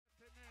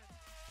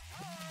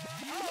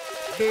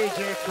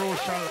DJ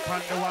Crucial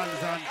on the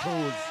ones and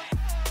twos.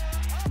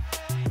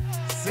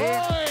 See?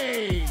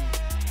 Hey!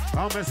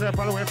 I'm myself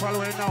follow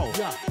it now.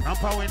 Yeah. I'm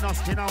following no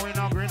skin, we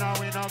no green,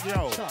 we no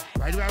yo. Sure.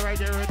 Right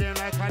there, rhythm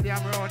like a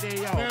damn roadie,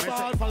 yo.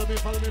 Follow me.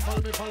 Follow it.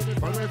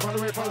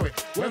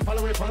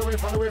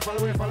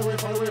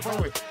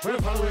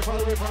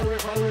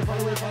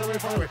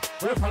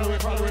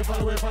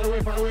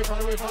 Well,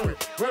 follow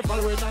it. Well,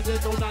 follow it. Not the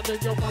down, not the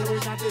you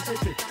following not the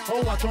city.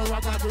 Oh, what your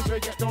Ragga do to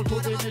get down to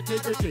the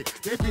nitty-gritty.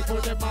 The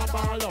people them a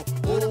ball up.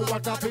 Oh,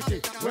 what a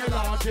pity. Well,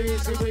 our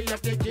DC, we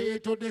have the key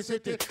to the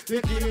city.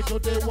 The key to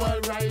the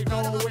world right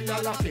now, we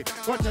are lucky.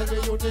 But tell the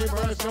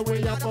universe, so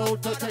we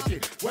about to take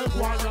it. Well,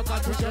 one Ragga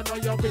to you know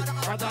your bit.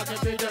 And I can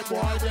be the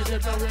boy, they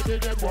did not ready,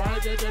 the boy,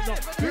 they did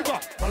not. People,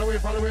 follow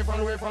it.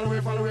 Well, follow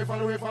it.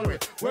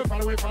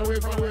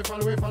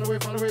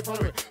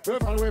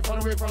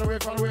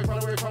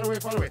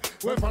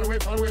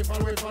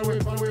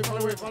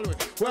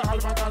 Well,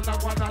 Almagal na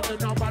one and them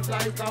no bad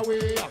like a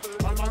way.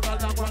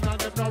 Almagal na one and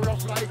them no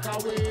rough like a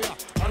way.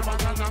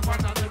 Almagal na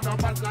one and them no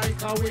bad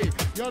like a way.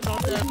 You know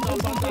them no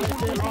bad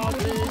like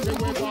the easy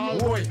we call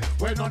boy.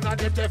 When none of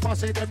them they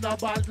fussy, them no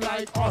bad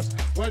like us.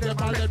 When them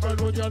a level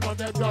road, you know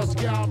them just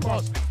can't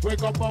bust. We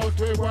go out,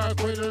 we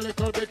work with a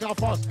little bit of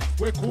fuss.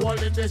 We cool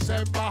in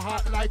December,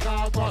 hot like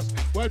August.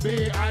 Well,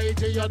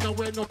 B.I.G, you know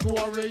we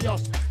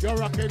notorious. You're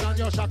rocking and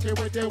you're shocking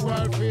with the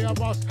world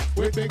famous.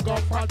 We big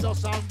up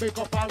products and big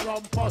up a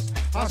rumpus.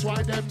 That's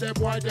why them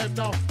boy them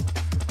now.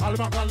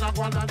 Almagal na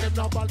one and them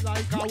no bad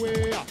like a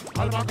way.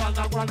 Almagal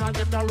na one and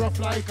them no rough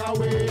like a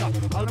way.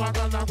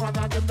 Almagal na one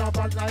and them no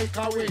bad like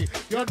a way.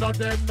 You know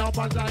them no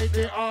bad like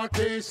the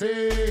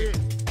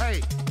RTC.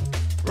 hey,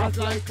 Rough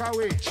like a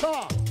way.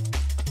 Cha.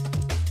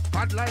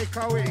 bad like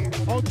a way.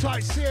 Oh, try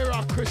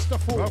Sarah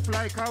Christopher. Rough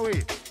like a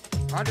way.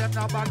 And them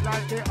not bad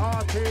like the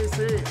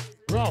RTC.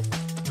 Rough,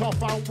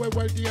 tough and we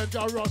well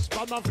dangerous.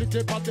 But I'm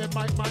flitting on the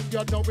mic, man,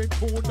 you know it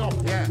too enough.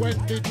 Yeah. When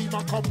the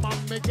demon come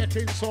and me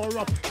getting so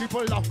rough,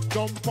 people love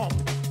jump up.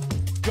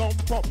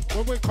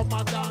 When we come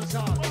and dance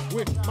hard,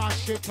 we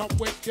mash it up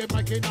with the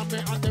mic in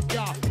me and them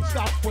car.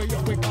 Stop where you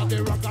we got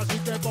the rockers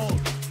in the ball.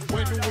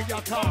 When we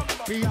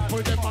attack,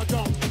 people them a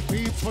jump,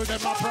 people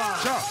them a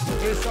prance.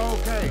 Sure, it's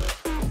okay.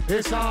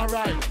 It's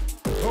alright.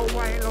 Go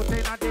wild out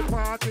in at the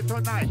party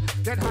tonight.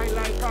 Get high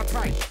like a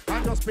kite.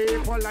 And just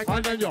people like.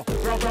 And then you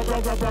rock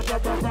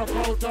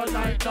out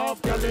tonight.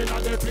 Enough girl in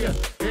the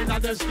place, in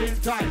the skin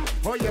tight.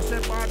 Oh yes, a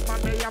bad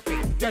man they happy.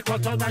 Get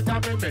what tonight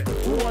and me.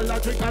 Who all a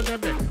drink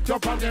and me.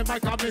 Jump on the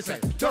mic and me say.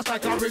 Just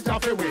like a ring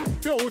off away.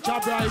 Future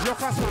bride, You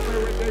can stop me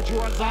with the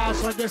jewels.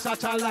 last on the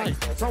satellite.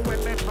 So when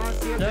me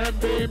fancy Them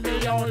be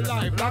me all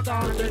life. Log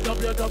on the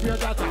www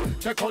data.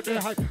 Check out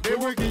the hype. They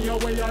will give you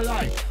where you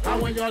like.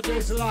 And when you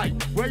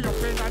dislike. where you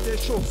feel at the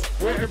shoes.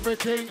 Where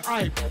everything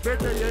hype.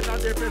 Better in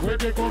at the Where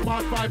they go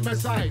mad by my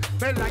side.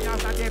 Bell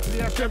lions at the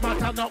place. They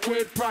matter not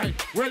with pride.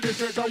 Well,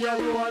 this is how we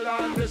roll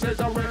and this is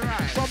how we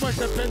ride. From we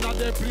step in and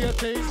the play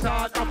things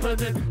start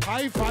happening.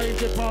 I find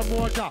the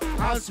promoter.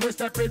 As we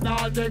step in,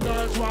 all the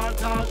girls want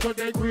down to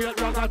the great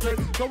Ragga trip.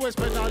 So we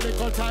spend a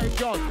little time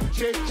just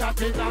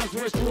chit-chatting as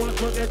we stroll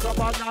to the club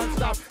and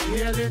non-stop.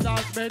 Hearing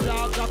as me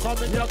dogs are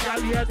coming, you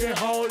can hear the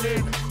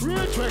howling.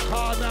 Rich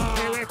corner.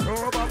 Feel it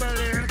through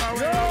bubbling, but we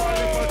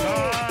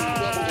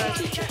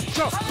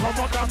So, come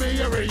out of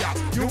me area,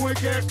 you will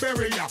get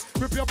buried.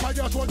 Rip your pan,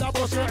 just hold a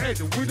bust your head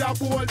with a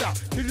boulder.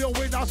 Kill your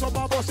winner, some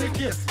a bust a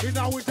case. In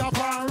a winter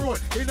pan road,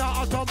 in a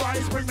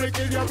autumn spring, they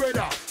kill your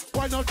brother.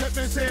 Why not take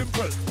me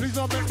simple? Please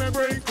don't make me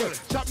wrinkle.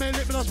 Chop me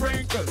lip, no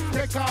sprinkle.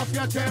 Take off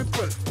your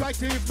temple. Try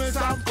to give me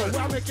sample.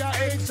 We'll make your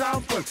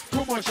example.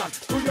 Too much shot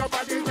to your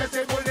body, get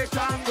a bullet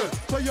angle.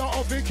 So you're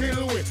off and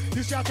kill with.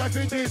 This your type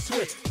in this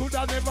way. Could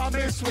I never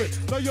miss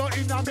with. So you're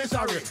in a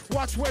misery.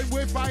 Watch when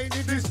we find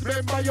it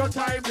display by your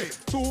timing.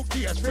 2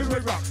 keys filled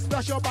with rocks.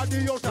 Dash your body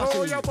out of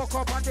Oh, sea. you buck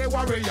up on the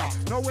Warrior,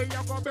 no way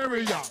you go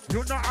bury ya.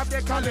 You not have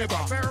the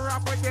Caliber, Better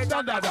up with the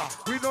da-da-da.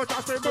 We don't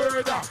just a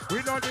murder.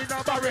 We don't need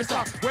a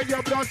barrister. When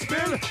your blood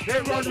spill,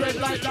 they run red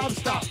like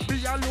lobster.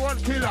 Be a lone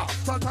killer.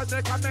 Sometimes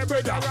they can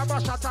never brother.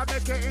 Rubber shot and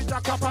make it in the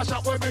copper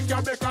shot. When me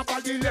can make a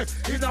body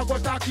left. In a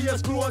gutter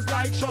case closed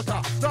like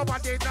shutter.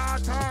 Nobody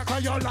not talk.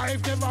 Cause your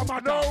life never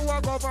matter. No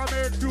one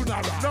government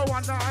Funeral. No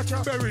one not you.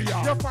 Bury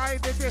ya. You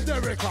find it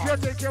Hysterical. You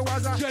think you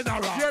was a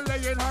General. You're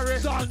laying hurry.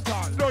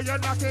 Santan. No you're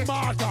not a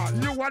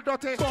Martin. You want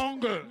dirty.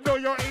 Bungle. No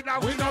you're in a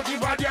We don't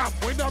give a damn.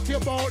 We don't care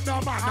about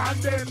no man. And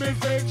then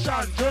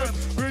infection. Germ.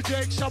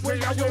 Rejection.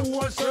 We are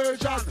your own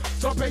surgeon.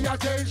 So pay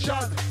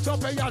attention. So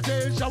pay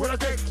attention. We don't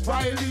take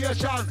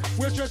violation.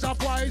 We stress a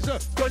poison.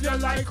 Don't you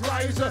like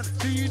rising?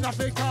 See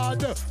nothing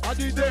card. And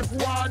the deaf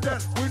ward.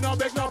 We don't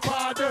beg no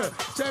pardon.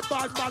 Say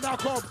bad man a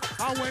come.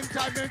 And when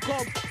time ain't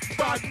come.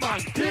 Bad man.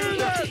 Kill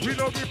them. We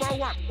don't give a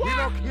what. We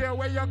don't care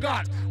where you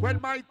got. When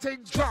my thing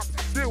drop,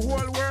 the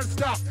whole world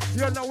stop.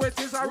 You know it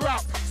is a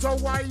rap. So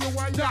why you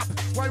a yap?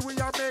 Why we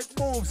a make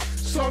moves?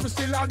 Some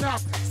still a nap.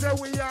 Say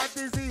we are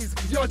disease,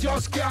 You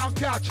just can't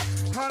catch.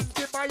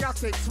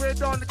 antibiotics, we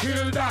don't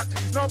kill that.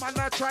 No man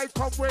a try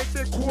come with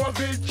the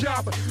COVID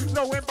jab.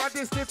 No when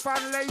body stiff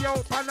and lay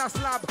out on a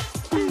slab.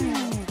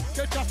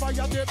 Catch a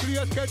fire, they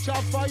place catch a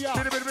fire.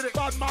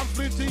 Bad man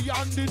Flitty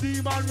and the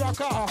demon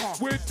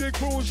rocker. With the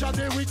cruise and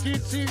the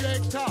wicked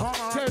selector.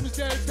 Thames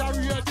Delta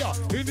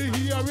Radio in the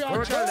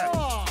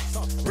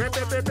area.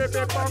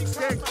 Box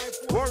thing,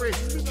 worry,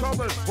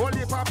 trouble,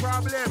 only for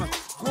problem.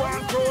 Go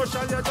and cruise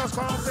and you just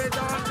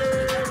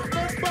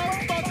confidently.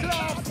 Bumper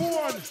clap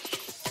phone.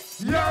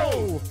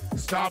 Yo!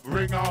 Stop,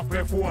 ring off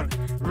my phone.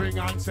 Ring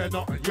and say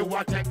nothing. You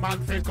a take man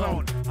for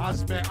clown.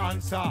 As me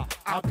answer,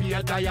 I pay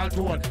a dial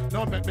tone.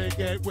 No make me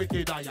get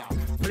wicked higher.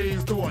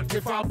 Please don't.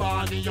 If I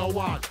born in your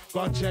one,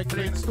 go check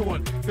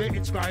Flintstone. They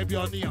inscribe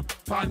your name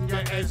pan your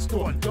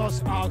headstone.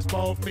 Just ask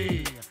about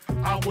me.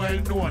 I'm well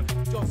known.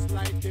 Just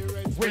like the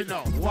rest. We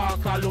no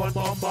walk alone,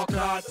 bumper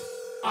clot.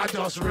 I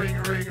just ring,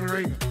 ring,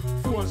 ring.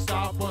 Phone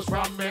start bust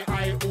from me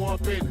eye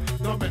open.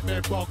 No make me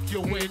buck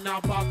you in a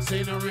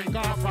boxing ring.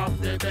 Off from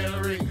the bell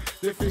ring.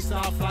 The fist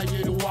are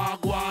flying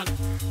walk one.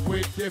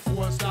 With the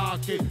phone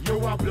starting.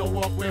 You a blow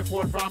up with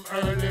phone from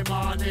early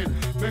morning.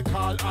 Me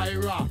call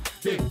Ira,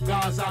 the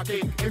Gaza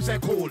king. Him say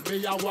cool,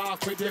 me a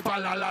walk with the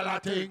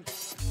balalala thing.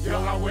 You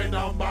a win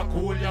number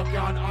cool, you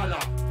can holler.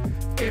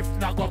 If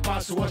not go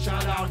pass social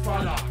and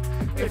follow.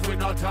 If we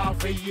not talk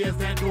for years,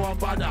 then don't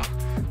bother.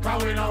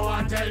 Cause we no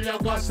want tell you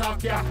go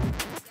suck ya.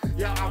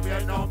 You have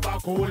your number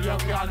cool, you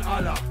can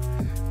holler.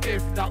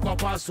 If not go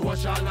pass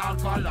social and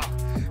color.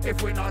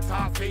 If we not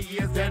talk for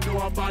years, then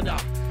don't bother.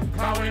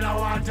 Cause we no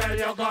want tell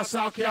you go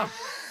suck ya.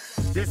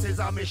 This is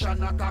a mission,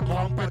 not a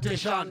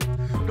Competition.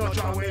 Don't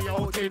throw away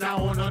out in our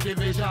own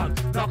division.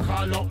 Don't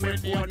call up me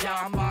name,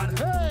 yeah man.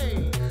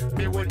 Hey!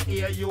 Me will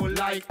hear you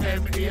like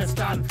M.A.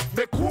 stand.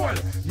 Be cool,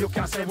 you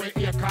can say we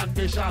air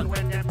condition.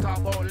 when them talk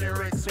about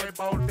lyrics, we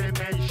bout to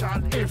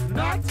mention. If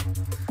not,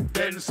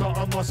 then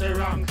something must be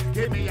wrong.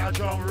 Give me a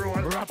drum roll.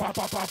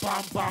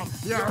 Rap-a-pa-pa-pam-pam.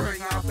 You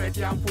ring off a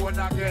damn phone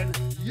again.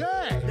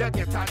 Yeah! You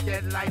get a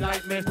deadline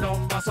Like me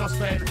number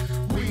suspend.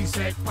 We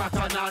set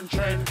pattern and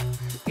trend.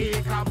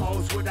 Eek a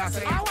mouse would have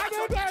say, I want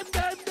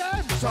to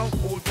them. some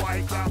food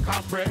boy can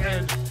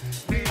Comprehend.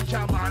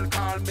 Ninja man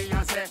call me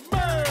and say,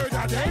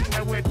 Murder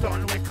them. when we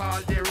done, we call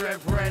the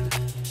reverend.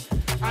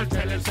 And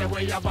tell him say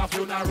we have a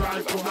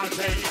funeral to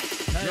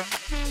attend.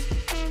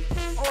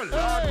 Oh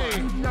Lord,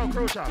 Hey. man. Yo,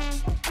 Crucial.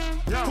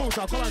 Yo,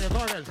 Crucial, come again.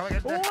 come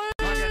get that.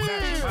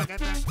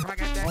 Come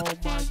get that.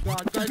 Oh my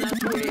God, guys,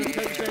 that's really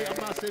Thames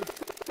Delta massive.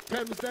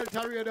 Thames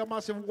Delta Radio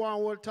massive, one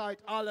hold tight.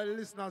 All of the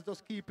listeners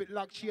just keep it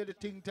locked, share the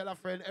thing, tell a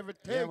friend,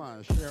 everything. Yeah,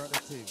 man, share the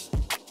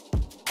thing.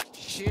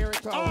 Share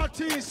it out.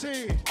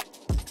 RTC.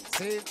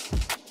 See?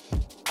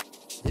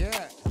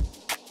 Yeah.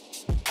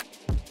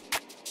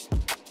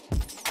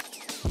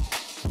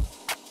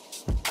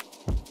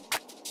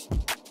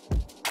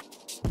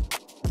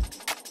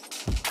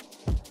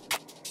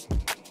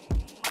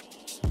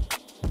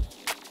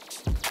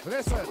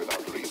 Listen.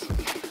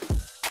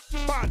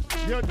 Man,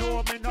 you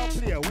know me no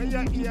play. When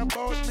you hear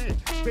about me,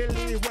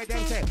 believe what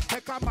them say.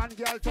 Take a man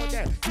girl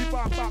today, give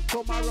her back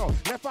tomorrow.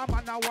 Left a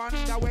man a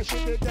wonder where she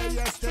did there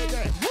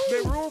yesterday. Me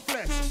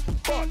ruthless,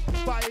 but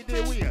by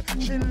the way,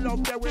 she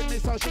love the way me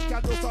so she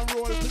can do some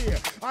role play.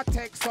 I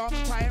take some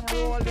time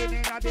rolling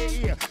in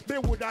the ear. Me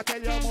woulda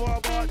tell you more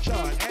about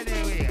Sean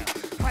anyway.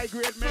 High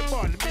grade me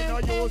bun, me no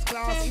use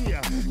class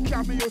here.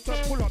 Can me used to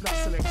pull up that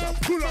selector,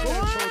 pull up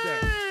that show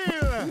there.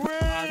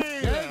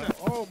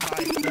 Oh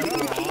my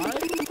God.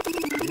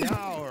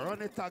 Yo,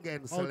 run it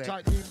again, Out select.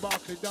 tight Dean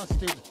Barkley,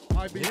 Dustin,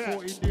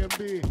 IB4 Indian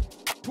B,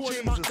 Tony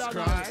Jesus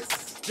McDonald,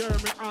 Christ.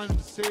 Jeremy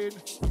Anson,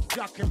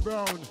 Jackie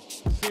Brown,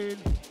 Sin,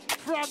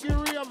 Froggy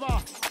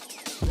Raver.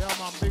 Yeah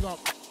man, big up.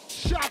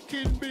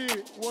 Shocking B,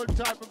 one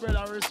type of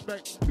brother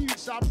respect.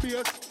 Beats and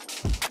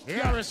bass,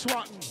 Yeah. Gary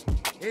Swatton.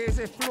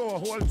 Easy flow,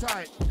 hold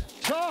tight.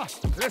 Sure.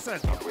 Listen,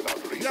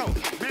 yo,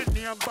 me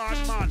name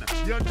bad man.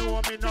 You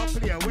know me no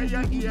play. When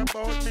you hear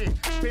about me,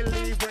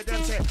 believe what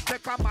them say.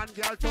 Take a man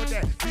girl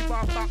today, give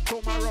her back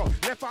tomorrow.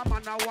 Left a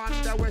man a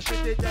wonder where she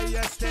did there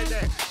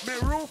yesterday. Me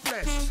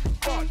ruthless,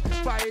 but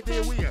by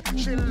the way,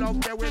 she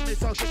love the way me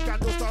so she can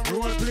do some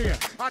role play.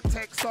 I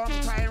take some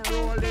time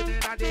rolling in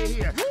the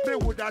ear. Me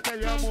woulda tell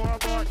you more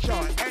about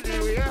Sean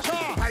anyway.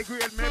 I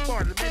grade me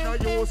bun, me no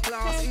use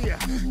class here.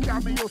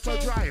 Can me used to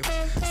drive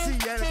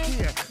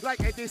CLK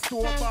like Eddie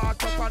Store bar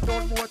up and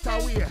down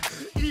motorway.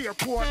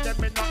 Airport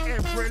them in a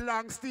every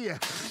long stay.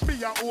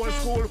 Be a old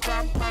school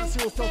from pants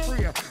used to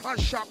free.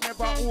 And shop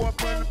never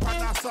open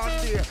on a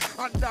Sunday.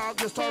 And dog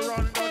used to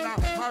run down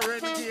a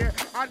renegade.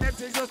 And them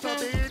things used to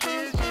be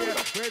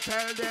DJ. We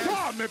tell them,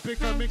 Come me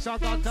pick a mix, I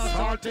got a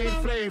salty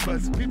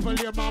flavors. People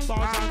hear my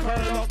bars and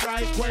curl up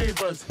like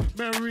quavers.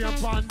 Mary and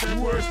Pan,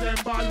 them worse than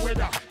bad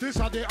weather. This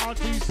are the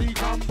RTC,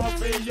 come up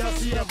for your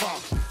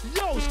saver.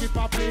 Yo,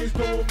 skipper, please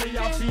do me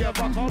a favor.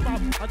 Come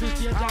up at the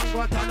stage and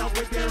go turn up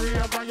with the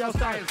rave and your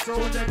style. So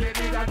then they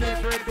need a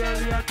different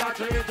area to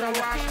change the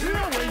wax.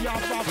 Here we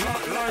have a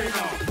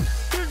flatliner.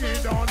 Bring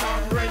it down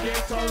and raise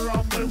begin to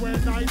rumble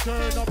when I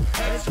turn up.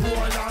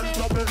 Explore and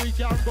double, we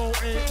can go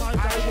 8 miles.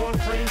 I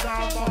won't freeze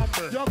and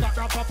bumble. You got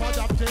the papa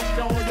that thing,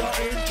 now you're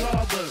in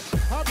trouble.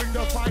 I bring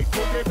the fight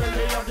to the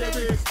belly of the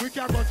beast. We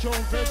can go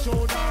chunk for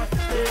tuna,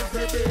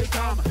 every bit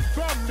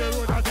from the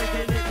road and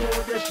taking it to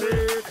the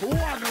street.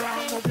 One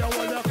round of your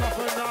whole your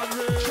coffin and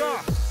reach. Sure.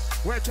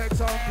 We take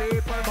some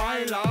people,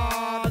 my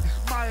lord.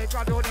 My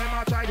God, don't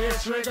ever try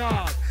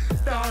disregard.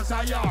 Dance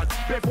a yard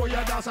before you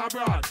dance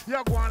abroad.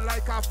 You go on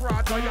like a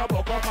fraud, so you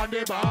buck up on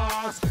the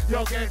bars.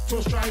 You get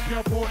to strike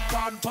your foot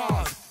on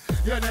pass.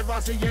 You never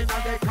see in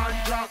the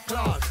contract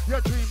clause. You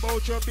dream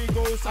about your big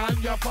house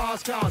and your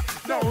fast cars.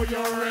 Now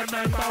you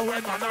remember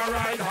when man a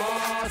ride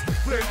horse.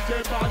 Fling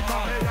the bad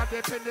man, they are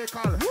the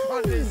pinnacle.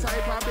 On this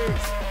type of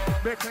base,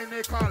 be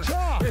clinical.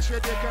 It's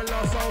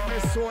ridiculous how me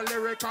so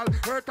lyrical.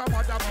 Hurt a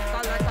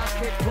motherfucker like a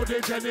kick to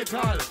the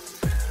genital.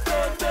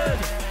 Don't dead,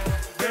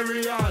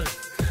 burial.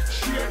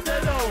 Shake the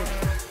load,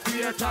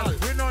 fatal.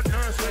 We not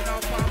nurse, we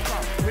not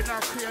pamper. We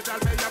not cradle,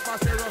 me never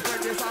say rough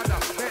with disorder.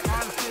 They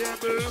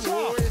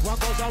unstable. What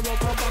goes around,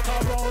 come back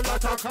around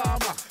like a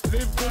karma.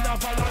 Live to the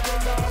follow the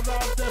love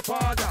of the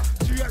Father.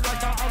 Straight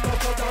like a hammer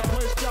for the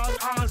question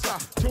answer.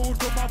 True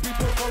to my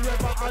people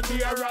forever and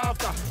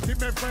hereafter. Keep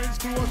my friends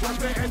close, watch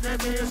my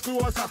enemies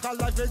close. Cause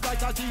life is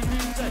like a TV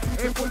set,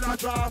 it's full of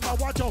drama.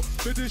 Watch out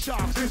to the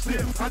sharks, the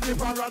snails, and the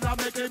piranha.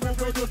 Make a move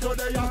with you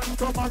today and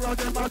tomorrow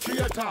them a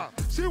traitor.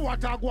 See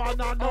what I go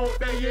on and out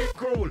they ain't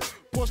cruel.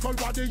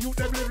 Postcode what the youth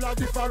them live like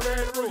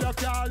different rule. You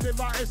can't live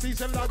a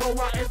SC7 like go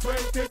at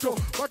 22.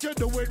 What you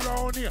doing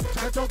round here?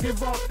 Try to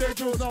give up the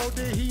Jews out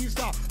the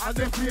Easter and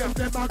the flames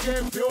them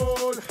again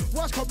fuel.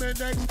 What's coming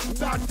next?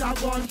 That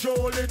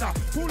controlling.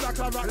 Full of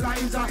clever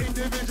lies are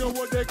individual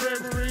with the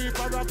grim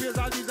reaper appears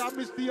and these are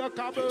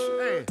mistakable.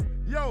 Hey.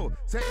 Yo,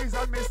 say it's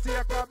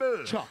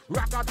unmistakable.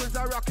 Ragga is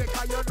a rocket,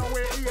 cause you know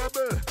we're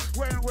able.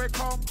 When we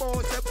come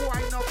out, say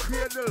boy no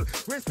cradle.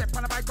 We step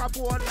on the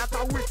microphone, not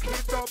a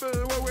wicked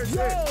double. What we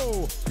say?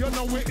 Yo, you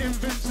know we're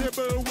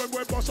invincible. When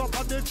we bust up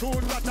on the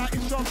tune, not an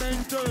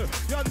instrumental.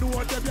 You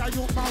know them, yeah,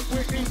 you man,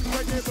 we're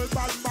incredible.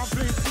 Bad man,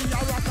 please see a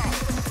Ragga.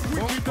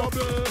 Wicked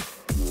double.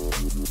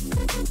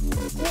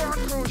 One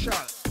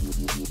crucial.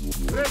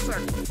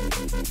 Listen,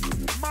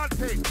 mad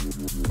thing.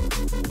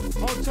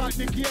 Outside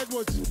Nicky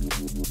Edwards.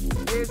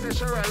 Easy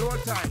Sherelle,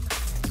 one time.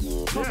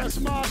 Thomas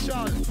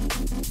Marshall.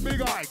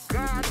 Big up. My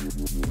God.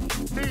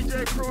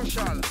 DJ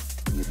Crucial.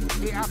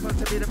 He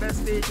happens to be the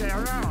best DJ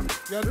around.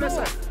 You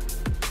listen.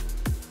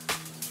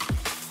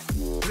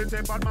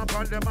 Little bad man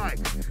on the mic,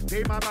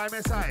 demon by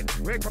my side.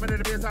 We coming to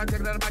the base and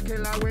take that my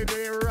killer way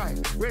they right.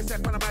 We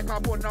step on the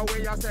microphone now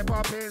we a step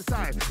up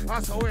inside.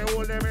 That's how we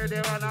hold them ready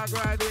and a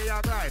grind, we a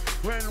glide.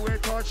 When we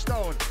touch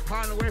down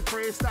and we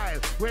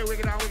freestyle, we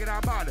wicked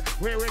and bad,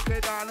 we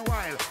wicked and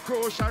wild.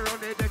 Crucial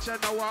round the diction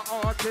now a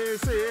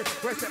RTC.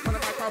 We step on the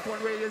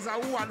microphone we is a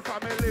one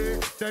family.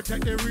 They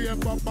take the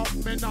rainbow but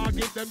me not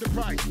give them the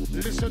price.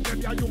 Listen to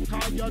them you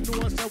call you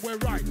know say we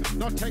right.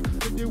 Not take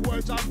the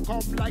words and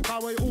come like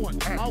our own.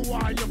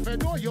 Why you feel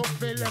know you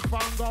feel left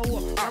and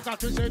go. I got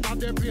to say that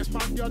the place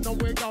man you know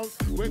we go.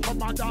 We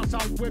come and dance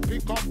and we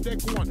pick up the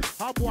cone.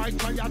 A boy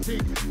try your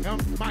thing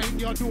and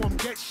mind your dome.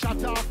 Get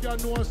shut off your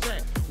nose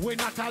say we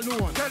not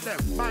alone. Tell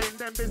them mind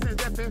them business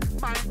they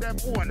mind them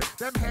own.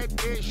 Them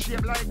head is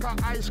shaped like a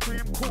ice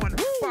cream cone.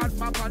 Bad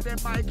man on the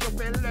mic you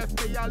feel left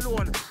me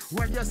alone.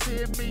 When you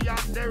see me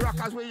and the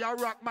rockers we a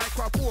rock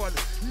microphone.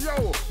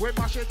 Yo we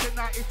mash it in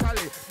a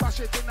Italy, mash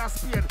it in a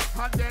Spain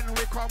and then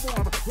we come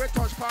home. We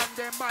touch pan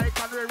the mic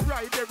and we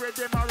ride the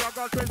rhythm a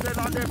Ragga twisted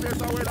on the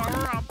place with a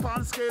ramp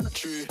and skin.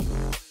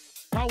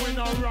 How we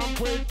not ramp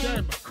with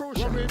them.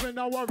 Crucial. We even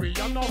a worry,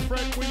 you're not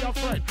friend, we a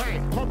friend.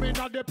 Hey. Come in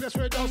at the place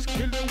where just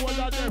kill the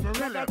whole of them.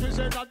 Ragga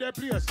twisted at the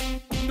place.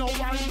 No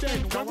one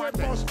then. When we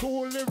bust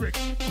two lyrics,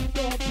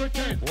 don't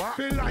pretend. What?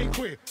 Feel like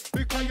we,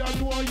 because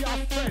you know your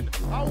friend.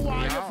 How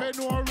why if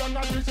you know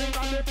Ragga twisted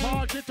at the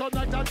party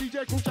tonight and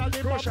DJ Crucial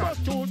in my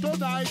bust two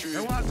tonight.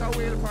 You want a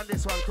wheel for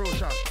this one,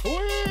 Crucial?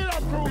 Wheel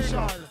of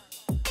Crucial.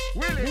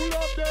 Willie. Who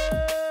up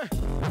there?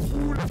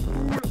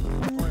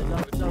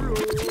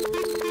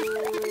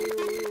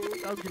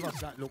 Don't give us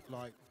that look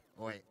like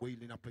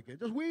wheeling up again.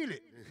 Just wheel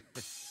it.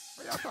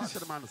 What are you talking to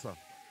the man, sir?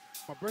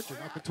 My brethren,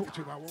 I could talk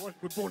to you about.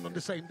 We're born on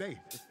the same day.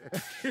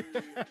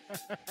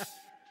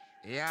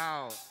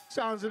 Yo.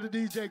 Sounds of the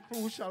DJ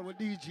Crucial with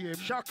DJ.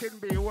 Shocking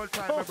me all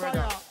time, my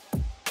brother.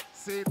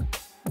 Sid,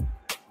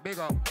 big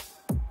up.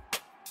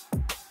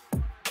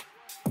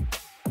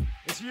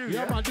 It's you,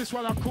 yeah? Man, this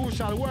one a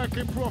Crucial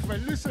working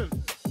prophet. Listen.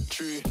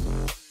 Tree.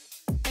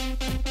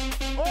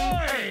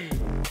 Oi!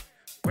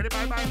 Put it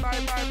bye.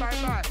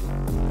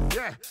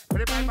 Yeah.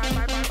 Put it bye.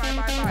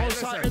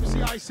 Outside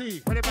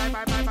MCIC. Put it bye.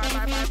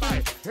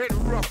 It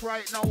rough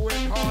right now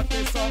with hard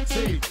to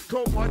succeed.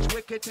 Too much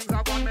wicked things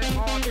are gonna make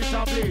hard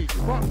to bleed.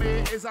 But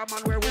me is a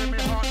man where me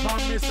heart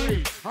on me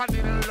sleeve. And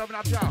in love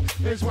not job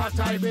is what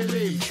I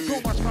believe.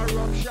 Too much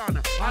corruption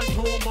and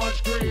too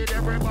much greed.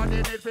 Everybody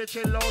need to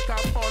chill out and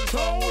fun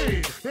so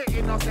we. The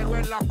innocent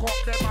will lock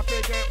up them up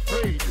to get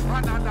free.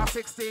 Another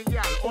 16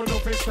 girl, all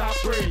of it stop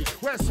free.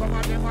 Where some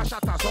of them are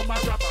shatter, some are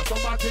grabber,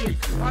 some are deep.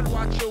 And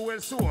what you will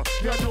sow,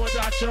 you know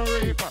that you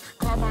reap.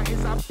 Karma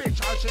is a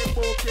bitch and she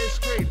broke his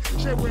screen.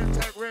 She will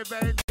take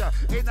revenge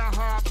in a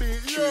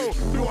heartbeat. You,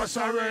 no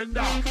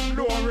surrender,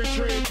 no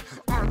retreat.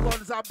 Our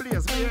guns are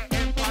blaze, we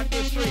ain't on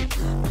the street.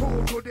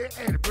 Cool to the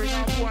end, bring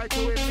a boy to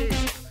his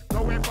knees.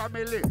 No way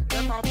family,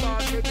 them are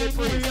bad with the priest.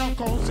 We are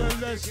council,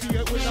 let's see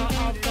it. We don't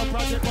have the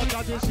project, but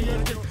I just see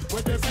it.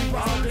 With the people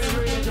on the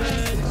region.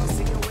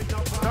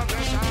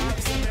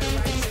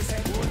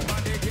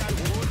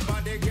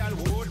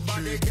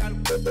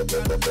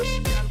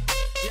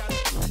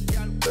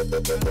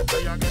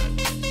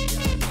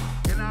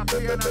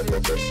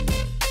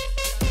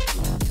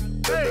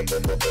 Hey,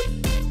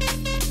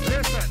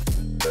 listen.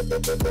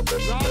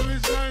 Love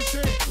is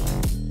 90.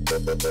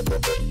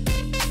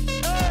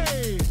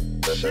 Hey,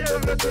 share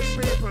with the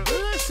people.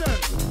 Listen,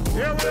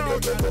 here we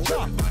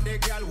are.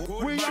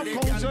 We are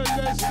council,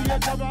 let's see it.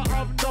 Never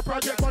have no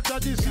project, but I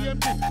just see it.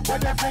 When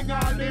they finger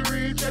on the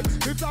region.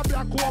 If the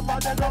black woman,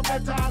 they don't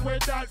get on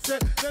with that. Say,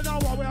 they know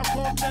what we'll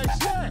come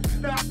next. Yeah,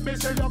 that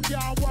means you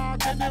can't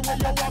walk anywhere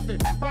you want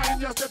it.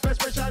 Mind your step,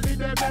 especially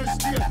the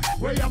best year.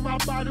 Where you have a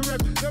bad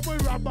rep, they will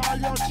rob all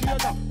your chain.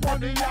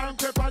 Money and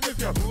crap, and if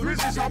you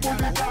resist a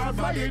bullet, I'll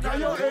fly in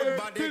your head.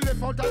 The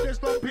left out of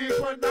this, no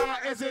people now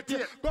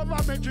hesitate.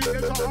 Government treat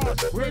them so hard,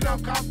 we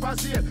don't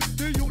compensate.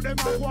 The youth them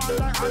a want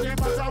like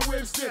animals and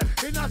wave state.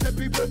 In as the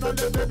people don't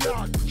let them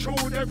yard, show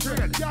them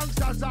friend.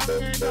 Youngsters are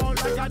hanging down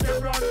like a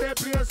them run their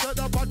place. So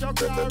the bunch of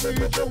can't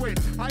reach you in.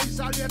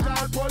 Isolate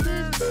all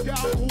police,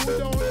 can't cool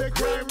down the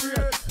crime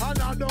rate. And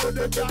I know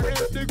they can't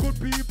help the good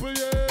people,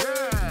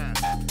 yeah.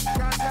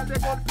 Can't tell the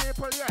good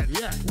people yet.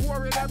 Yeah.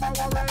 Worry them a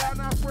worry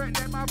and afraid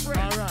them afraid.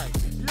 Alright.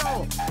 Yo,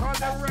 all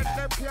the red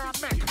them can't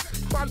make.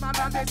 Bad man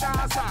and the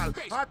dance hall,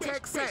 I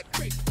take set.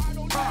 You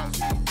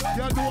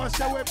know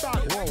say we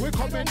bad. We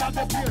come in at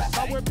the place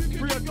and we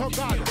pray to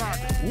God.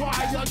 Why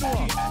you know?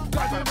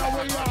 God in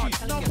our yard.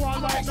 No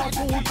one like no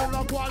food,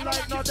 no one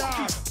like no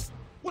dance.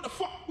 What the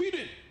fuck? We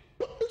did?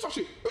 Who touched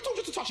it? Who told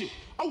you to touch it?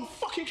 I will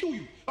fucking kill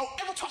you. I'll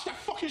ever touch that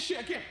fucking shit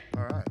again.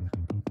 Alright.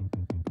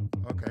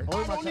 Okay.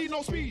 I don't need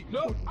no speed.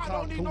 No, I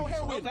don't need no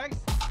heroin.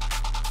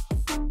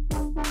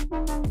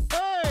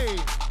 Hey!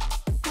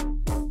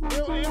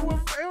 You will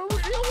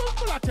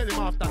tell him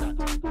after that.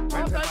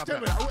 After I tell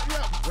me that.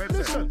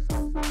 Listen.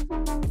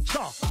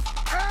 So,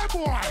 hey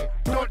boy,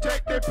 don't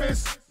take the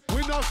piss.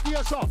 We not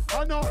stay so,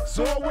 I know,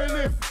 so we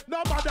live.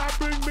 Nobody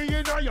bring me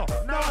in on you.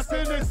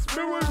 Nastiness,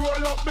 me will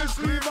roll up my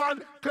sleeve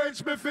and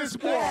clench my fist,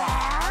 boy.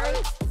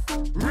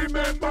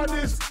 Remember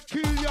this,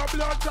 kill your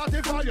blood,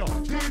 gratify you.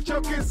 Teach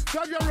your kiss,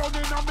 that you're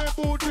running on me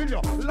boot till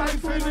you.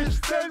 Life finish,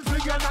 then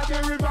fling you at the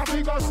river,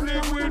 we go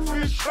sling with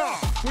fish.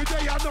 We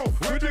there you know,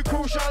 with the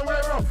crucial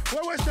wearer.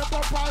 When we step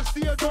up and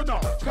stay do now,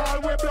 call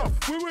we bluff.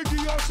 We will give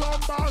you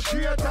some ball,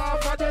 straight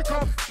off of the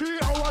cup. 3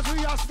 hours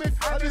we are spent,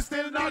 and it's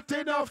still not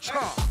enough.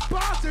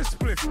 Party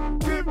split,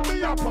 give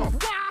me a puff.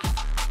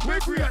 We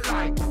great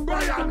like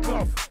Brian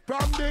Clough.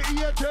 From the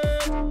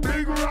 80s,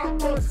 big rock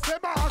bus. Them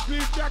are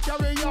keep their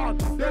carry on.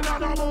 They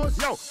not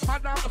almost. Yo,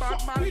 madam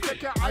bad man,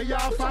 take your eye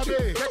off of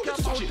me. Take your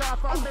foot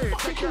off of me.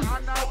 Take your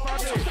hand off of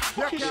me.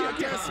 You can't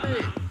guess me.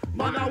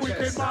 Man a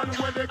wicked man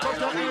when they come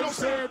to him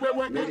say we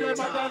went in them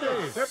other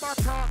day. Them a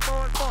talk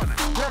about fun,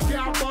 you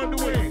can't fun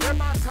way.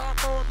 Them a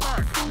talk about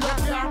mark, you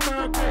can't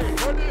mark me.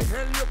 What the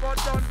hell you got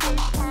done big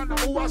man?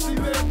 Who a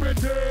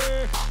celebrity?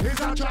 Is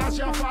a chance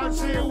you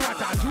fancy? What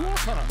a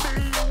joker?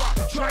 Me you a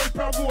try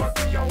provoke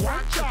me, you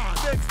want chance.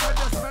 Next time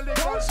you smell it,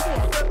 don't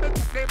smoke. Let me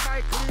take the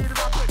mic clean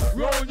rapid.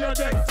 Roll your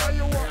neck, tell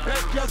you what,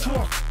 make your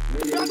choke.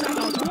 You're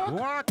not joke.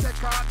 Want to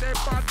take on the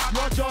bad man,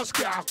 you just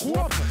can't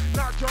cope.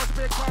 Not just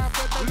because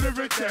of the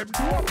lyrics them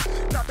dope.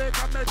 That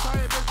because my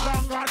time is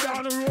longer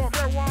than the rope.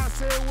 They want to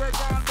say we're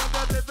gone, but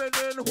they're living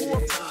in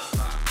hope.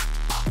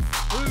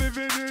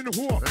 Living in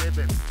hope.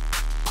 Living.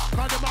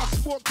 Cause them have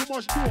smoked too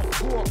much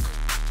dope.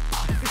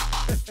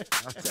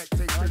 Take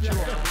the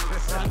joke.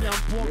 And them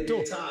pork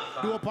too.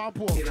 Dope and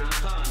pork.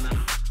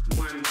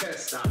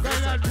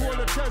 Then I do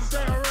the test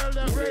there, around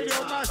the radio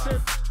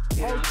massive.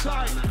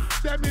 Outside,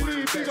 them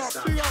believe, big up,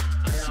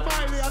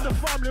 Smiley and the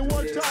family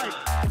one time.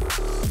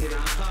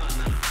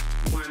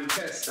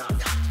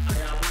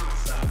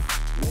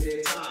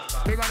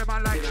 Big on the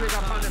man like Trigger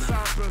up on the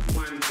sample.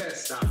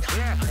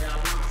 Yeah.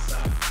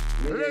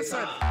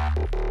 Listen.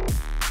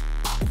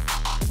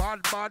 Bad.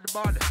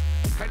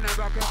 Can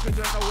never get to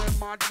the way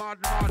mad.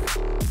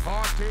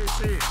 RTC,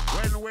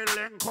 when we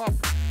link up,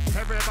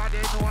 everybody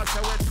knows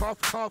that we're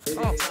tough.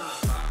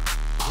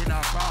 In a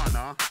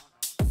corner.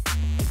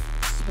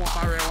 Smoke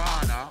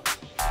marijuana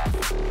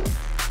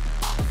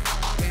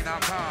in a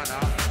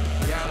corner.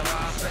 Y'all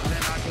are sitting in a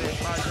clean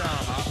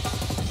pajama.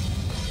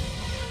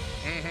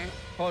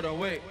 Hold on,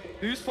 wait.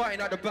 Who's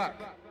fighting at the back?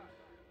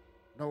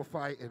 No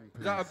fighting,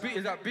 please.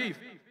 Is that beef?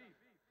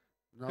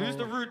 No. Who's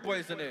the rude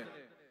boys in here?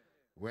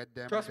 With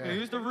them Trust there. me,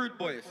 who's the rude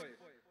boys?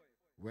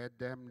 With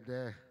them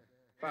there.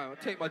 Fam, I'll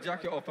take my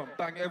jacket off and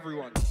bang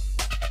everyone.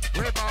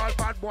 We ball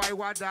bad boy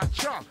what that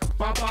chop.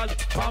 Bad boy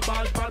what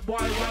that bad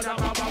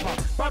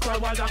boy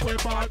what that we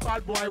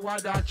bad boy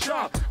what that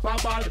chop.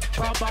 Bad boy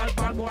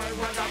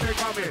what that me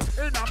come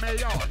In a me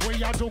yard.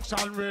 we a jokes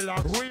and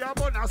relax. We a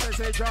bonus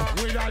say jar.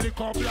 We a lick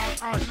up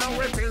black ash. Now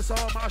we feel so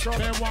much up.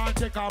 They want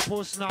take a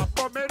post snap.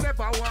 But me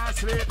never want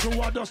sleep.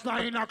 To a just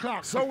 9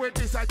 o'clock. So we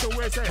decide to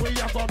wait. We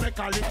a go make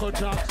a little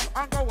chat.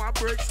 And go a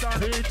Brixton.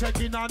 We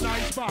taking a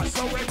nice bath.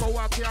 So we go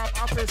a cab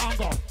office. And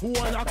go hold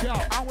a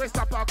cab. And we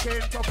stop a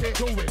Kentucky.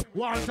 Do it.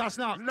 Want a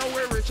snack. Now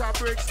we reach a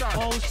Brixton.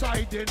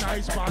 Outside the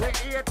nice bath.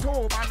 We eat 2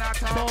 man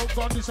at a Bout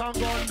gun this and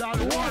gun that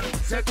one.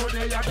 Say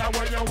today you da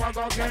when you a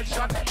go get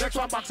shot. Next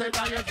one back say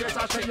now you face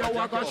I say you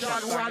a go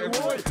shot. One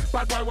boy.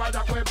 Bad boy what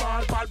that we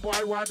ball. Bad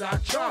boy what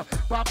that chop.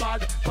 Bad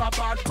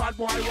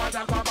boy what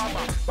that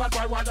baba. Bad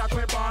boy what that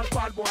we ball.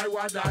 Bad boy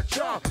what that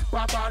chop.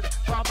 Bad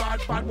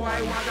boy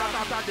what that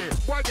after this.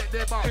 Boy get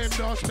the box. Him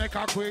just make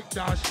a quick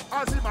dash.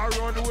 As him a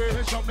run away.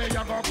 He shot me you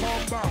go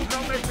come back.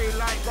 Now me feel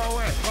like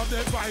going. From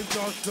the vibe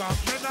just drop.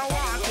 Me no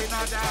want in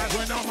a dance.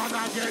 When a man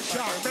a get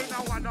shot. Me no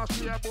want no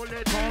see a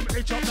bullet. Come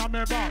itch up on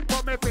me back.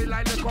 But me feel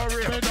like the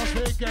career. Me just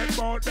forget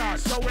about that.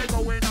 So we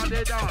go in on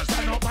the dance.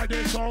 Stand up by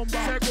the sound Say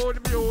bar. good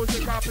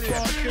music a play.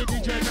 But the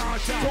DJ not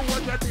So shot.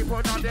 what the people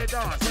on the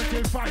dance.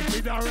 25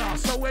 with a rap.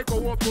 So we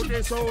go up to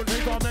the sound. We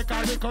gon' make a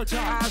little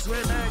chat. As we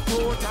make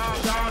two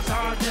times,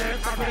 dance again.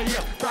 After the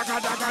year,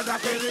 daga,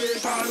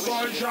 illegal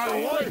gunshot.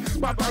 Oi,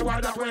 bad boy,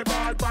 what that way,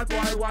 bad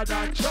boy, what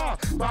that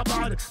chop. Bad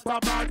boy,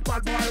 what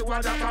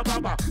that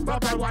baba.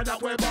 Bad boy, what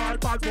that way, bad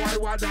boy,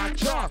 what that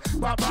chop.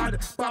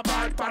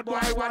 Bad boy,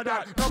 what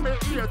that. Now me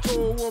hear 2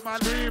 woman,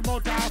 3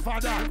 months after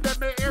that. then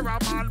me hear a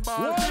man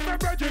ball. Why my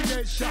brother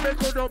get shot? Me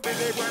couldn't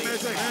believe when me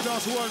say. And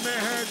just hold me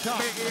head top.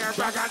 Me hear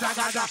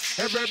daga,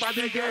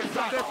 everybody get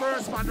flat. The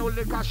first man who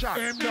lick a shot.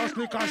 Him just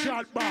lick a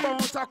shot back.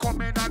 Bouncer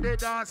come in and they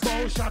dance.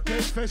 Bounce shot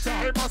his face He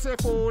up. must say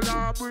fool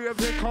and brave.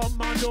 They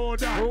come and know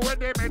that. When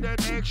they made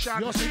the next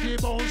shot, You see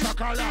the bounce a me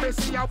collapse.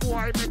 see a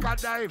boy make a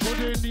dive. To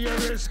the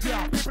nearest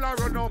gap. People are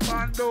run up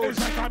and down. It's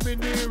like a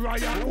mini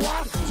riot.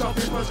 What? Some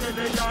people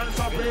skinny and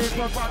some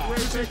people fat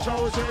waist it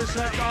shows it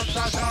set up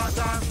the shot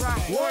and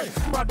crack. Oi,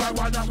 bad boy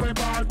what that way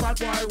bad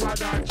boy what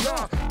that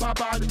jaw. Bad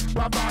boy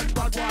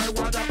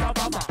what that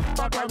baba.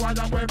 Bad boy what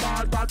that way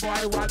bad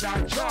boy what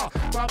that jaw.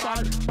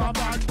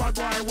 Bad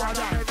boy what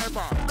that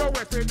never. Know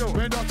what we do.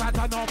 We not at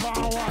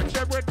another watch.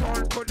 Then we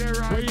turn to the We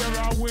right. hear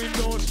a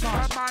window A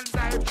smash. man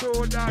dive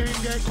through that.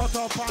 Thing get cut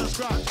up and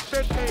scratch.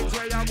 The things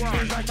where you It's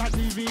want. like a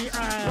TV We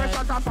ad.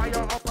 shut a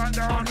fire up and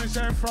down. And we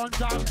say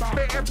front and back.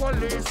 Me a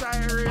police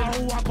siren. And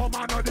who a come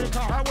and the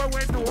car. And when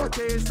we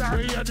notice that.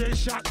 We hear they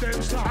shot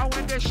them stop. And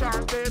when they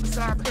shot them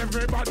stop.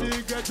 Everybody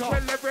get up.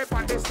 Well,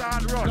 everybody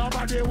start run.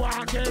 Nobody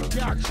want get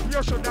catch.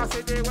 You should have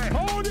seen the way.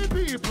 How the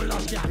people are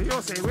scared.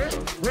 You say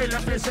we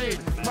left the scene.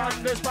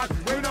 On the spot,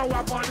 we know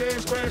what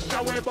police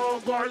question. We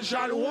both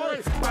gunshot.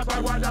 Oi, bad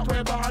boy what that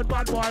we bad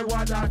boy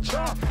what that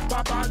chop.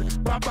 Bad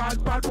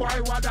boy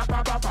what that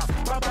baba.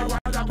 Bad boy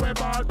what that we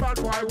bad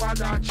boy what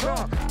that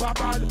chop.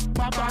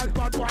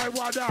 Bad boy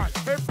what that.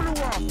 It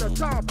blew off the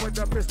top with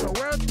the pistol.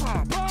 Well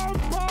pop.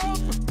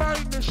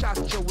 Mind the shot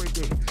you with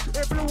it.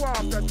 It blew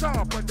off the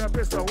top with the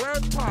pistol.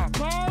 Well pop.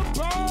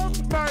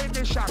 Mind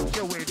the shot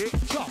you with it.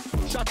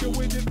 Shot you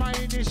with it, mine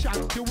is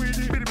shot you with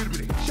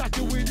it. Shot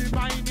you with it,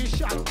 mine is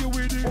shot you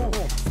with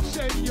it.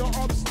 Send you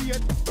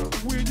upstate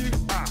with it.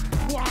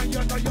 Why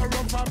you know you're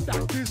run from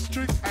that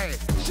district? Hey,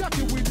 Shot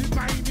you with it,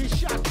 mine is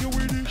shot you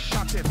with it.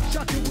 shot him.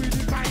 Shot you with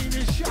it, mine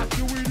is shot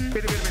you with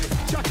it.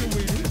 Shot you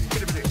with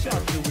it,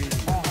 shot you with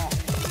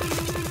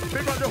it.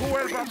 Because the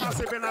whoever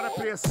massive in the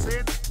place,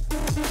 see?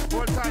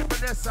 Hold tight,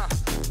 Vanessa.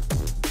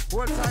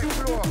 Hold tight,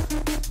 floor.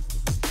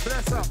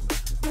 Bless up.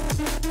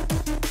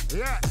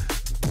 Yeah.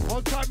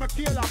 On time,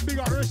 Michaela,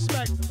 bigger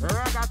respect.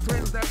 Ragga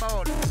twins them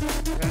out.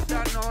 You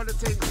don't know the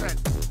things said.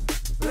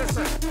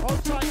 Listen. On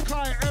time,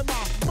 Kai, Emma,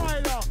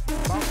 Myla.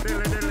 Bam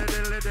dilly dilly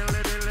dilly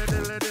dilly dilly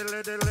dilly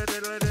dilly dilly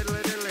dilly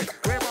dilly dilly.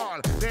 We ball.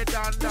 They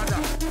done dada.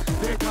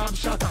 They come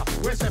shatter.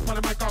 We step on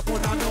the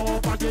microphone and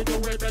nobody do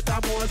it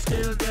better, more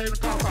skilled than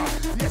cocker.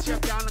 Yes, you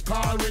can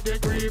Call with the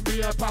green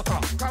beer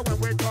packer. cause when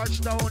we touch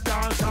down,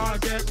 Dance all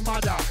get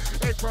madder.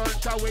 in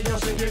front of we You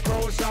see the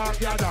crowd start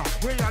gather.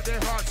 we are the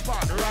hot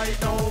spot. Right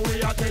now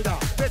we are together.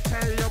 They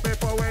tell you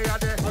before we are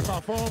the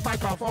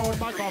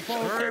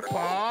Microphone.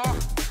 ripper.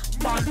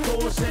 Man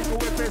to sing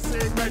with the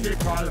sing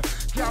medical.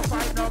 Can't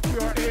find no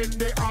cure in In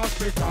the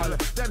hospital,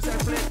 them say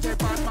plenty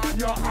bad man.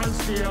 you're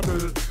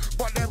unstable.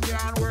 But them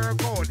can't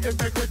work out. It's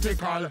me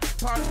critical.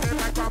 Pass the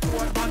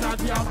microphone, Man a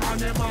damn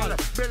animal.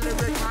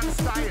 Billy and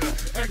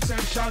style.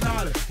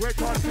 Exceptional. We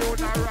turn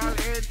funeral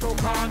into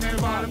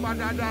carnival.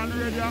 Better than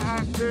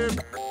radioactive.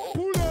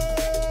 Pull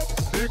up.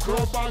 The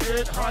club a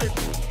get hype.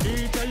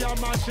 DJ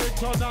a mash it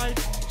tonight.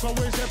 So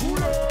we say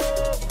pull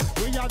up.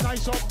 We are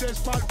nice up this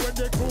spot when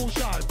the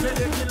crucial. Play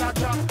the killer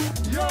track.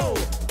 Yo,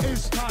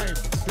 it's time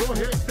to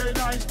hit the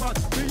nice spot.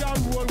 We are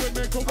roll with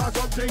me cover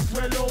something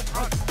well up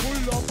hot.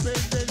 Pull up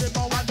in the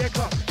limo and the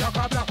club. Jack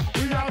a black.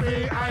 We are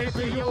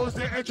VIP. Use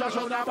the just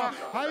on the back.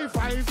 High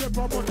five the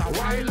promoter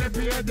while they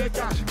pay the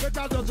cash. Get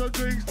a dozen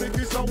drinks, think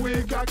it's so we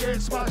can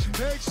get smashed.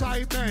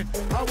 Excitement,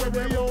 how we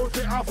out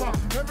the offer.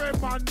 Every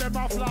man them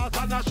a flat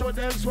and I show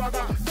them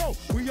swagger. No,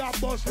 we are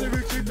boss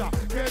lyrics in that.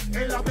 Get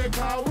hella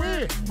because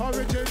we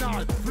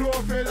original, flow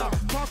filler.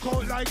 Pack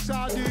out like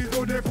sardines,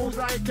 do the fools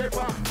like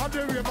kipper. And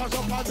the rivers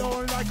up and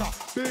down like a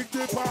big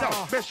dipper.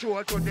 Now, be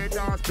sure to the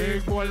dance,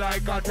 Big boy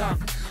like a tank.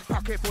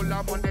 pocket full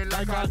of money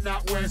like a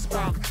Not West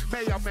Bank. me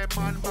and my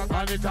man bag.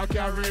 And it a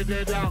carry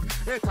the down.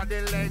 It a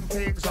the length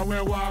things, So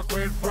we walk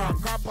with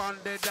Frank. up on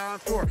the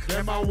dance floor.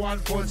 Them a one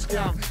foot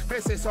scam. Me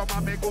see some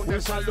of me go We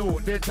them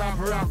salute the top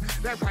rank.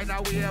 them kind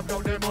of wave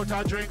down Them out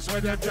of drinks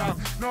with them jam.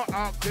 no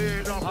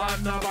acting up.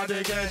 And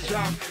nobody get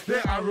jam.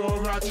 The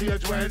aurora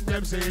change when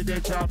them say they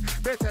champ.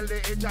 Me tell the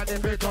engine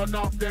them They turn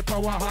up the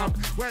power ham.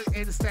 well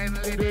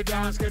instantly The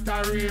dance get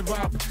a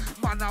revamp.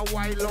 man a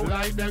wild out.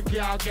 Like them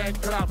can't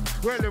get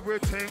clapped. Well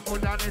everything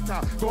underneath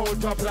a Go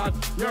to plan.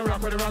 You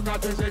rock with the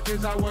Ragga, it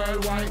is a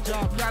worldwide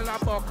job. Y'all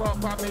a buck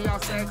up and me a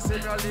sex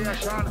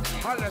simulation.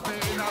 I left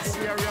me in a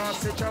serious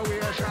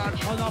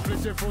situation. And I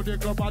flip it for the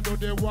club and do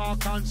the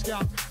walk and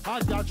scam.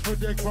 And dodge for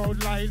the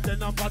crowd line,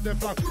 then I'm on the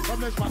flag.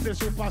 From the spot the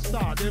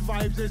superstar, the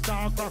vibes is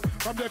darker.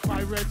 From the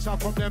pirates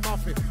and from the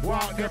mafia,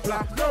 walk the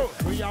plank. No,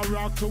 we are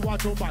rock to what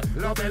to man.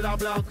 La Bella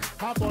Blanc,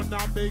 have on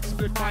a big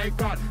split, my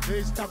God.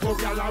 It's the go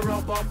gal a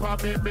rub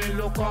up and me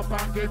look up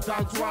and get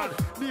that one.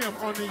 Name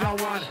only a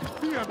one,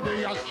 name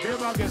the ass.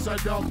 Them a get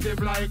seductive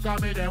like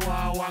a me they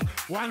want one.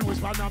 One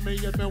whisper on me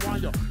if me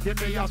want you. Give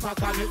me a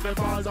sack and hit me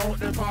balls out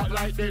the park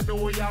like they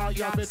do ya.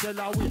 Yeah, me tell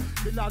her we,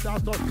 the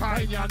ladders don't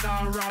kind ya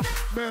now rap.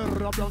 Me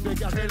rub down the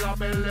gas, tell her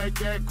me leg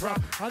get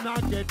crap. And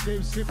I get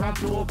tipsy from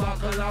two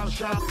buckle and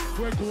shop.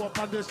 We go up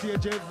on the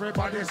stage,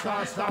 everybody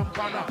start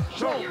stamping.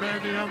 Show me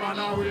the man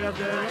and wave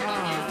their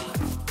hand.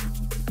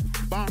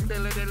 Bang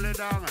dilly dilly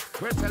dong.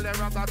 We tell the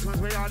Ragga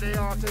twins we are the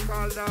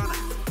article done.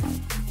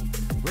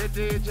 With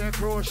DJ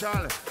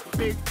Crucial,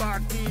 big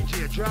bad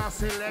DJ, draw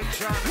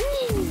selection.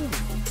 Woo!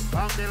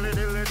 Bang dilly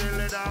dilly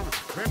dilly dong.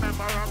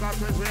 Remember Ragga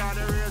twins we are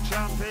the real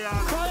champion.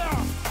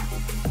 Fire!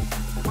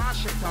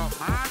 Mash it up,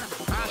 man.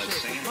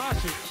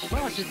 Mash it.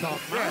 Mash it up,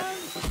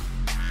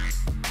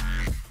 man.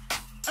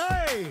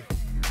 Hey!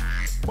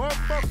 Bumbo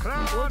Don't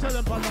clown. tell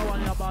them about that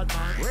one, you bad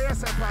man. Where you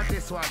say about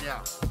this one,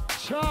 yeah?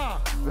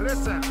 Sure.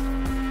 Listen.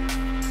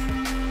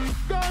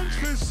 Guns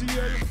for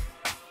sale.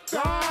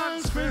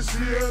 Guns for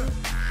sale.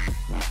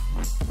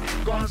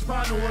 Guns for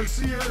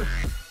wholesale.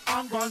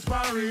 And guns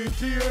for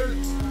retail.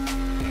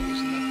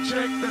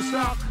 Check the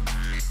stock.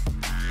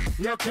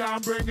 You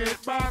can't bring it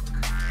back.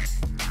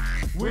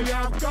 We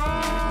have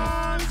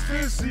guns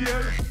for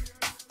sale.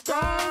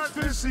 Guns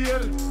for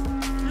sale.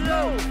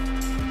 Yo,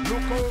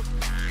 look out.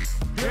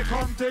 Here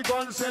come the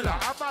gun seller.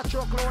 About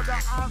your clothes,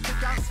 the arms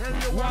can sell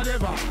you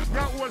Whatever.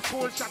 Your old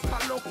school shot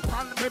a look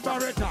on Me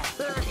Beretta.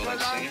 People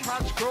and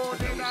catch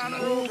clothing and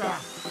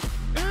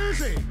Ruga.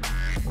 Easy.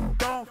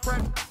 don't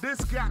fret,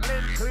 this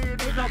Gatling clean.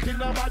 Ain't not kill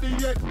nobody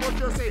yet. What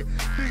you say?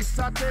 This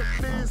a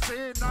take this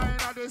in nine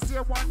and the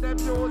same one them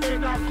use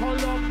Ain't not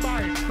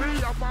Columbine.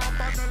 me a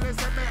bomb and they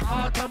listen me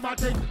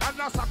Automatic. and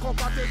that's a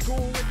cup of the two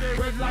with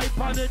the Red light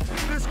on it.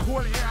 This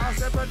cool here has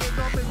 70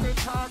 don't be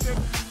target.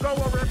 Don't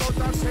worry about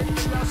that thing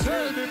me a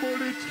Sell say. the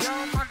bullet.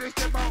 Yeah man, this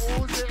them a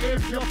Uzi.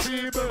 If you're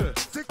feeble.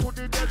 Sick to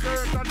the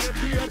desert and the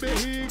Baby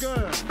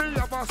eagle. me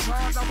have a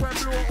sound that will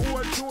blow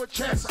hole through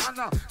chest and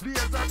a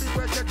laser the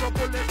way get your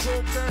bullet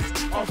through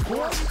vest. Of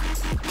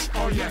course.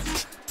 Oh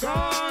yes.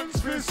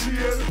 Guns for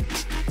sale.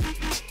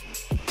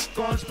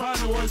 Guns for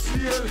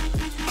wholesale.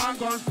 And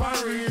guns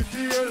for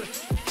retail.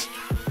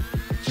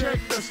 Check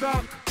the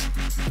stock.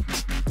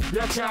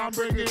 You can't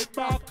bring it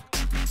back.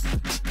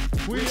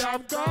 We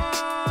have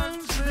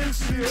guns for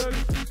sale.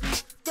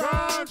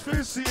 Guns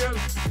for sale.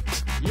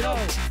 Yo.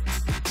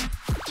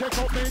 Check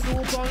out me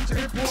new guns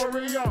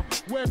Emporium.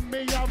 When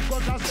me have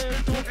guns I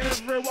sell to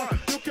everyone.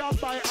 You can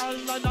buy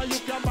online and you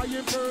can buy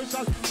in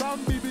person. From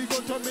BB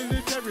gun to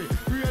military.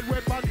 Real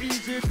weapon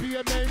easy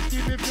payment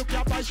scheme. If you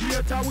can buy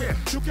straight away,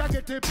 you can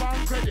get it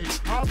on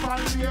credit. Up on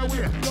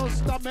layaway. Just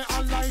stop me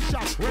online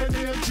shop. When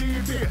they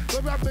GB.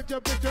 We rap it, you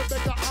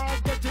better I'll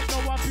get it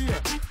now up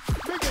here.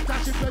 Me get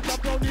a ship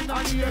better down in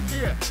an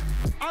AK.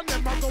 And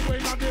them a go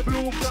in on the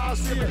blue class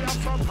We here. have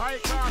some high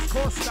class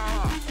Costa.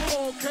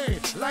 Okay,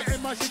 like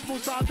M6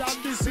 Mossad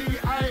and the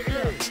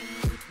CIA.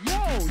 Yo,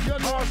 you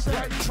know say,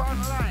 Right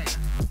online.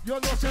 you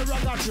know say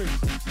Ragga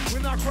twins. We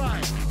not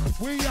cry,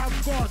 we have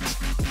guns,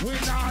 we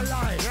not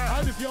lie. Yeah.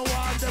 And if you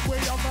want them, we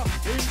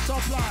have in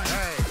supply.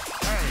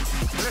 Hey,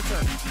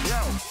 listen,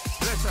 yo,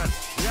 listen,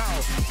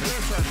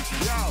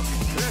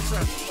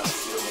 listen.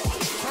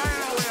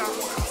 Fire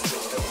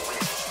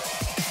away.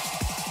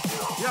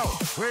 Yo,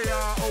 we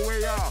are, oh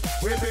we are.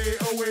 We be,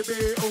 oh we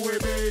be, oh we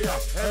be.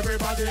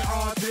 Everybody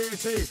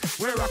RTC.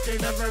 We're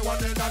rocking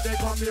everyone in the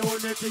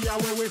community.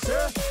 Where we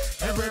say,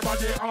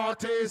 everybody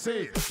RTC.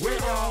 We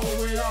are,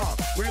 oh we are.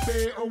 We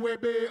be, oh we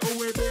be, oh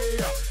we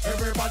be.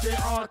 Everybody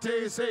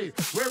RTC.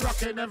 We're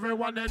rocking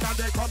everyone in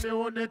the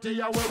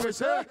community. Where we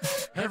say,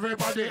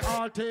 everybody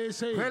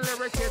RTC. We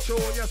lyrics it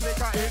through your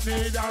speaker. It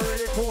need a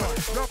record.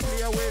 No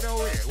play with the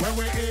way. When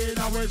we in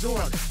our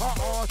zone.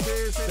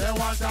 RTC. They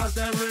want us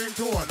the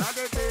ringtone. And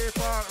the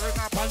default ring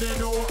up on the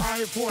new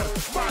iPhone.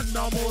 Man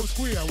no more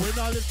square. We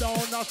no live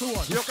down the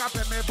zone. You can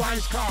pay me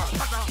vice car.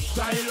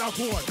 Style of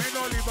phone. We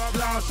no live a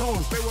glass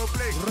house. We will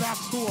play rock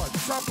stone.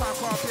 Some pack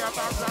up your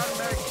bags and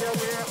make your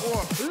way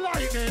home.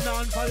 Lightning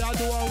on fire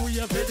do a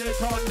wave for the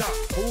thunder.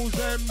 Who's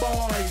them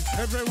boys?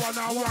 Everyone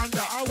I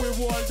wonder. How we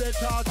hold the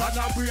chart and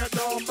a break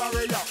down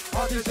barrier.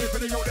 Artists if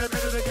the youth them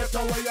in the get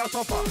away you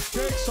suffer.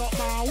 Take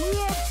something and wait.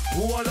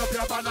 Hold up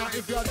your banner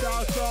if you're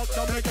dark stuck.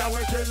 To make your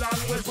way kill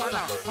and with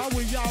banner. And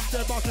we have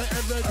the bucket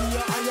every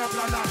day and your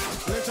planner.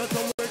 Listen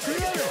to we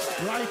clear.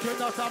 Right in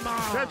the summer.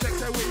 They take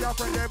say we are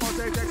friend, they must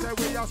say take say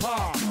we are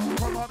far.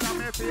 Come up now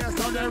me face,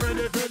 so they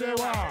ready for the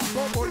war.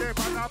 Go pull it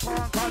on the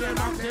punk, call them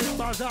acting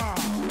bazaar.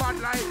 Bad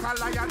like a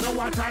lion, no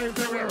one time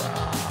to wear.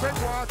 Bring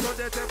water to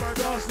the table,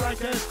 just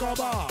like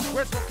Escobar.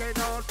 We're smoking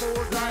out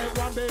food like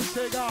one big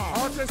cigar.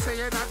 Out to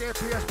say in the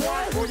place,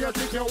 boy, who you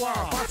think you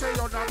are? Pass it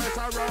on the mess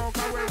around,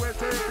 cause we will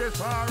take this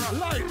far.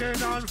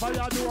 Lightning on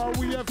fire, do a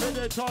wave for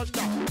the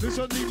thunder.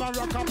 Listen to my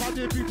rock up and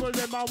the people,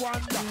 them a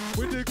wonder.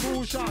 With the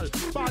crucial,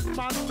 bad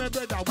man, me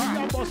brother. We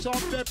a bust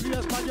up the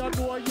place, man, you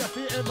know if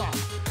you ever.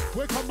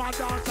 We come and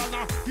dance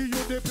and give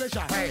you the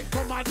pleasure. Hey.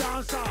 Come and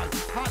dance all,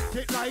 hot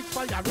it like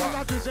fire.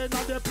 Ragga is in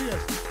the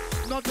place.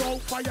 Not on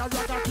fire,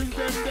 Ragga till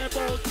them they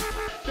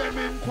both. Them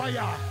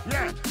inquire.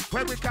 Yeah,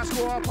 when we can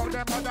score up on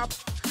them mother.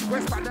 We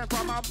spot them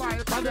from a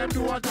mile, cause them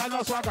do a ton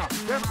of swagger.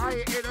 Them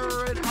eye in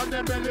the red and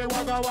them belly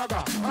wagga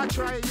wagga. I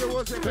try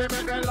use it, they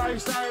make their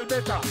lifestyle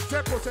better.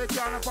 Say pussy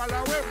can't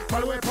follow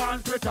away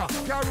on Twitter.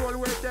 Can roll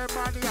with them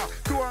man here,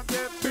 don't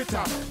get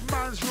bitter.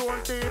 Man's roll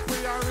deep,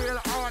 we are real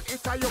hard.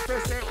 It's a you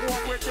face it,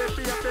 one with the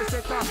baby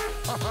sitter.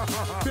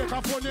 Take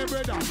a funny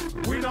brother,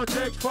 we not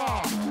take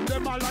far.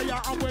 Them a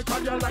liar and we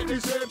call you like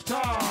the same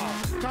tar.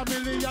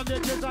 Chameleon, they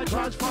just a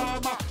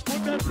transformer.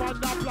 Put them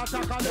on the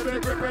platter, cause they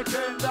make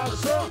pretender.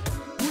 So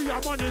we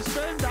are money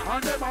spender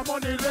and them a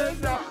money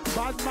lender.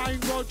 Bad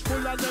mind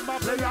grudgeful and them a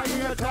player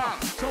hater.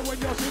 So when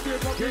you see the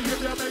fucking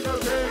give you make a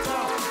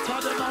favor. So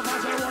them a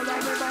pass a wall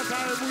and them a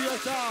time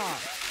waster.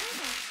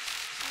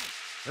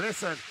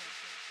 Listen.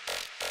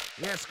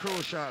 Yes,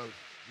 crucial.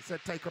 He said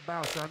take a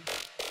bow, son.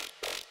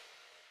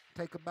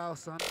 Take a bow,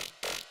 son.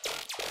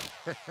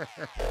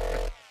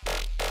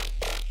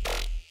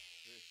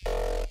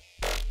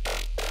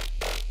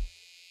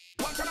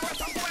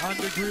 On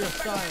the great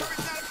style.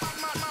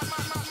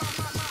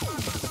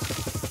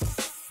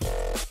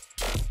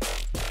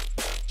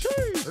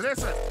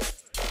 Listen.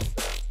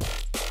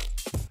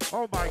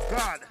 Oh my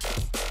God.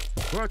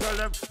 Where tell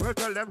them.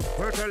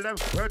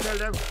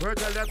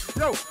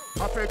 Yo,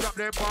 I pick up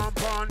the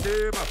bump on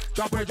them.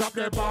 Drop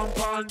the bump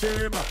on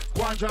them.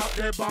 One drop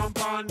the bump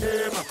on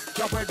them.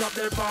 Drop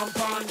the bump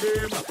on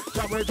them.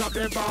 Drop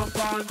the bump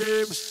on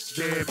them.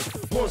 Them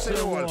pussy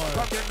hole.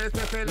 Come give me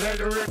spiffy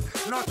leather.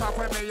 Not talk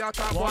with me, you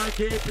talk. One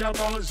keep your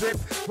mouth zip.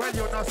 When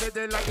you not say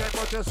they like it,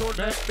 but you soon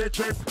make the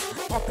trip.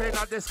 Up in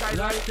the sky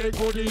like the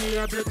goodie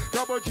bit.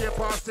 Double J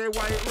past the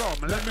white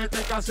rum. Let me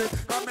take a sip.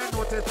 Come and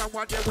notice and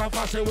what you want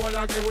for say what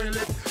I give will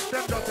it.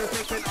 Them just a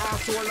thinking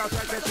arsehole as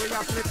I get to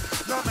your slip.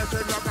 No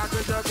message you got to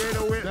just get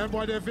away. Them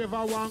boy they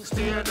favor one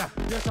stain.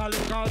 Just a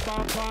little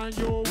bump on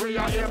you. We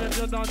are here if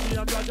you don't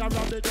name Roger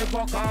Rabbit. They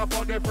fuck off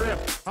on the frame.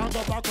 And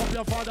go back up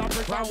your father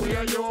prick from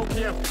where you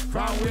came.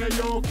 From where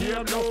you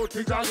came. No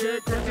things are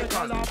get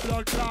critical. And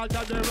blood clot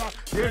and the rock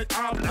get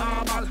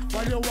abnormal.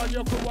 While you want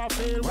your crew a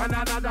fail. One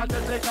another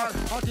testicle.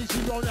 How did she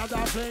run the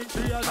plane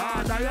trail?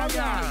 And I am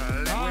girl.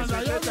 And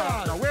I am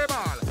girl. Now we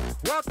ball.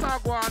 What a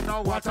go on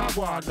now? What a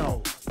go on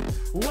now?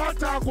 What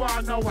a go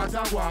on now? What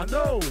a go on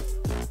now?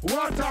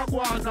 What a go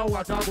on now?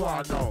 What a go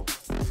on now?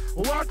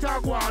 What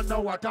a go on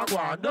now? What a go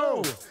on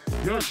now?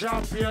 Your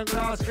champagne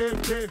glass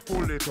empty,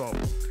 pull it up.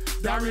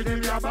 The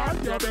rhythm your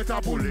band, you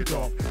better pull it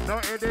up. Now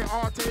in the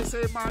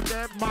RTC man,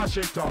 them mash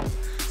it up.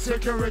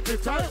 Security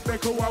type,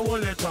 make you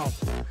hold it up.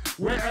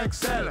 We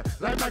excel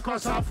like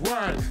Microsoft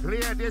Word.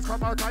 Ladies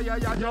come out of here,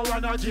 you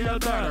wanna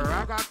jailbird.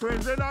 I got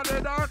twins in on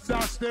the dance,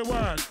 that's the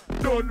word.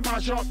 Don't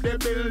mash up the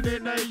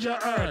building in your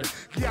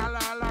earth. Gyal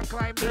all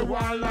climb the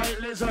wall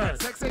like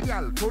lizard. Sexy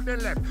gyal to the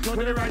left, to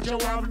the right you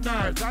have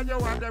nerves. And you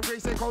have them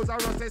greasy cows are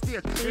rusty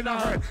stage in a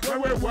herd.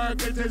 When we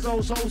work it is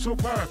oh so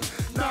superb.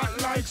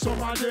 Not like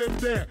some of them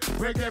there.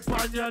 We get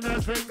on your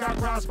nails, finger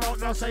cross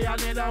mouth, no say I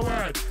need a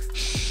word.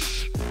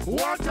 Shh.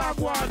 What a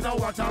go on now,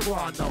 what a go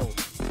on now?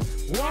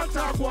 What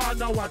a go on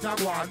now, what a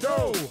go on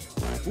now?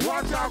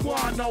 What a go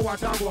on now,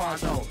 what a go on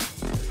now?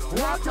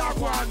 What a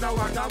go on now,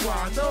 what a go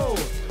on now?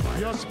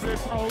 You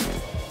split out,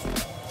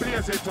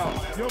 blaze it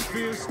up. You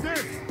feel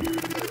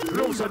stiff,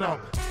 loosen up.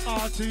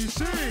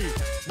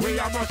 RTC, we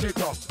are much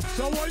it up.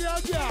 So what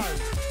you girl?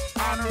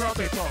 And rub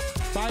it up.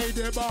 By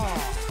the bar,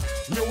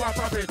 you a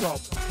pop it up.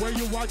 When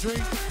you a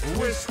drink,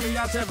 whiskey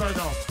a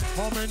 7-Up.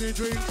 How many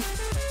drinks?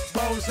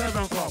 Bow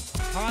 7 cup.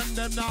 And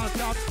them not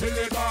stop till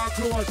the bar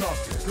close up.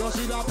 You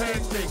see the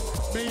painting,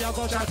 me a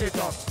go shut it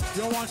up.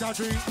 You want a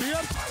drink,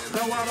 beer?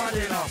 No one bad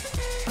enough.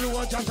 You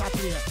want just a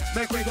play,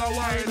 make me go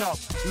wind up.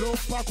 Look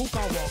for cook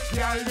a walk,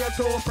 girl you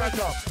too fresh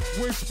up.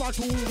 Whisper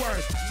 2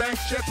 words, make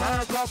she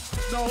perk up.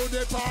 Now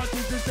the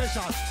party's in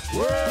session.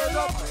 Word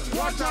up,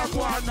 what a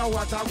go on now,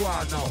 what a go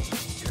on now.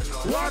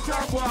 What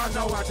a go on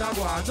now, what a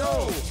go on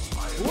now.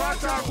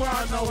 What a go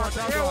on now, what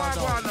a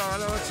go on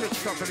now. Let's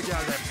switch up to the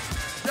girl then.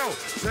 Yo,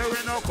 say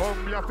we no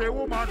come here for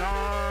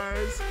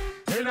womanize.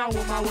 In a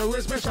woman where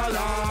we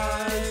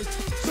specialize.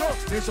 So,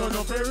 this one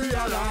no fi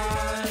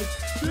realize.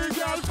 The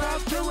girl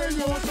factory we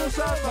used to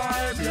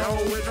survive. Yo,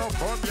 we no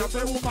come here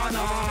for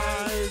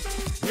womanize.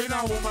 In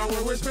a woman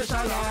where we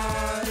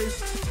specialize.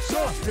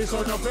 So, this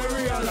one no fi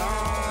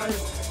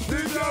realize. The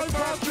girl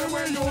factory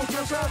we used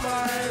to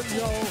survive.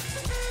 Yo.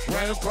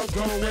 Welcome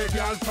to a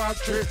girl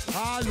factory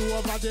all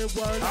over the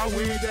world. And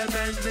we them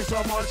make me so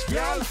much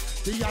girl.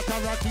 The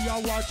authority a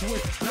watch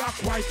with black,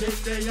 white,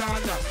 Indian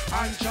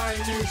and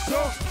Chinese. So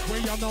we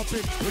are not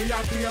pick, we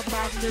are be a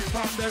magnet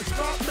from them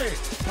stop me.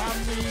 From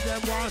me them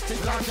want to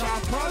clash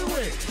up all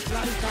way.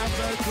 Like a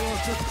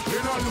virtuoso. We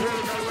don't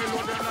really know we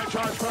want them to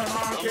transfer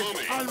market.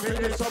 And we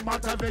need some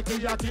matter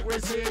Vicky, I think we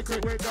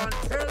secret. We can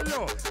tell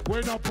you.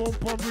 We no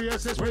pump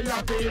races, we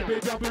are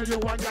BBW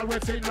and y'all we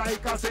feel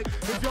like a sick.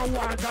 If you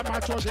want a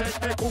match, take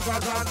the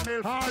cougars and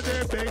milk. All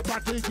the big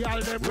party girl,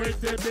 them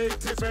with the big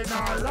tips when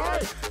I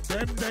lie.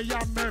 Them they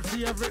are my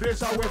favorite,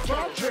 this our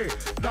factory.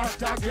 That's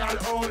a girl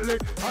only.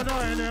 I know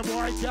any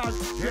boy can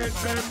get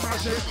them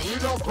machine. We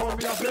don't come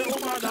here to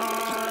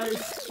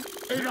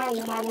womanize. In a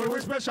woman where we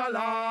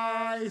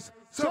specialize.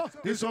 So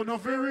this one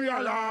of we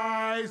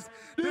realize.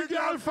 The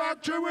girl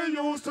factory we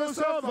used to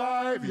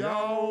survive,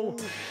 yo.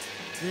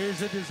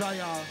 Here's a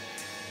desire.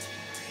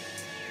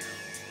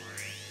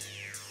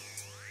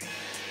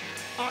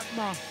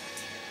 Atma.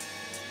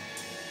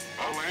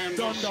 A land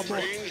of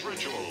strange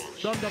rituals.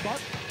 Thunderbot.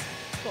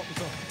 Stop,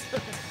 stop.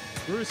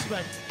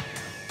 Respect.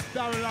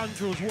 Darrell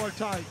Andrews, war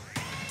time.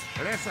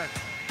 Listen.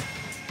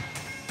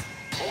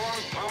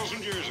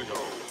 4,000 years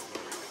ago.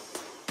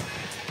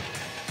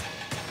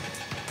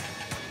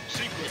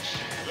 Secrets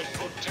that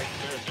protect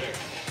their dead.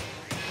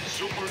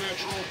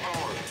 Supernatural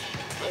powers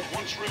that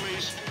once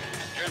released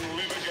can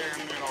live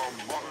again in our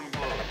modern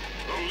world.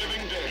 The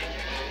living dead.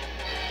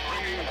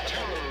 Bringing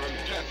terror and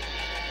death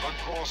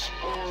across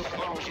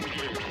 4,000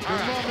 years.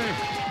 Mummy.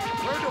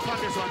 Where the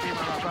fuck is one team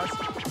of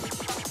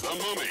The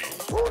Mummy.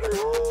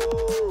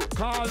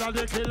 Call of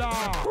the killer.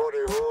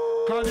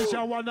 Call this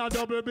your one a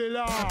double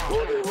biller.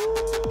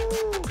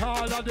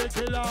 Call of the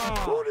killer.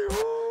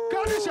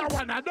 Call this your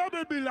one a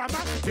double biller,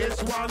 man.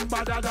 This one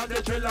better than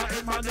the thriller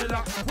in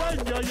Manila. When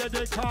you hear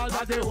the call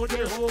of the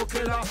hoodie ho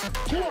killer.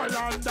 Cool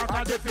and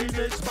that the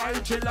Phoenix by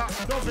chiller.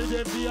 Don't be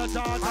the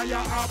theater and you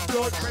have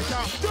blood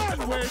pressure.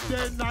 Don't wait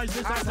the night, it's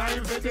a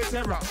time for the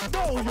terror.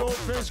 Now you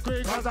face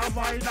quick as a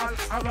final.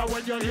 And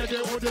when you hear the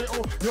hoodie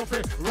ho, you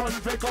feel run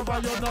for cover.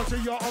 You not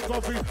see your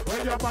uncle free.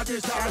 When your body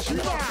starts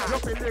shiver, you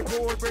feel the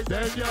cold breeze.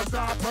 Then you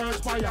start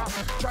perspire.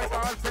 Try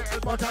to fail,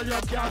 but you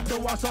can't do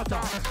a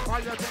sutter. All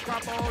you think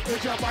about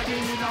is your body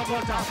in a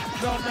gutter.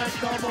 Don't make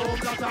no move,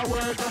 not a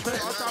word to say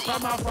utter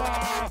from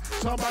afar.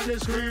 Somebody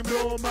scream,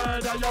 no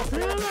murder, you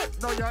feel it?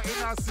 Now you're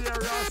in a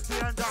serious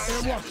danger.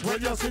 It works when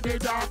you see the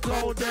dark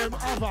cloud, them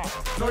hover.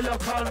 Now you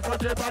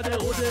confronted by the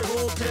hoodie ho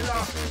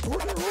killer.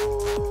 Hoodie ho.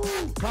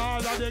 Call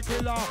of the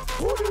killer.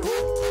 Hoodie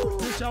ho.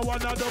 This your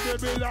one a double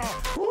biller.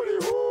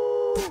 Hoodie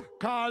ho.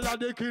 Call of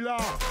the killer.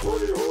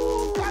 Hoodie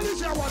ho. Call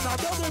this your one a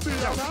double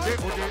biller, man. The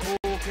hoodie ho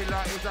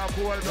killer is a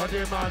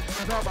cold-blooded man.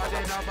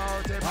 Nobody know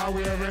about him and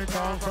where he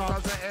come from.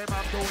 Cause the aim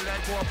of 2 leg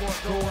go put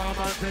 2 arm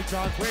and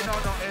fiction. We don't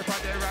know if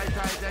the right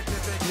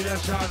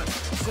identification.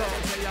 Some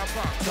say a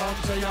fact, some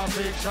say a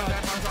fiction.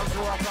 Them as a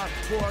broken,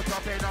 put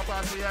up in a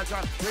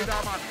passation. With a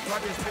man,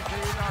 what is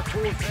between a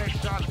 2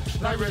 section.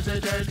 Like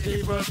Resident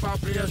Evil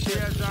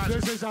population.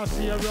 This is a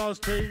serious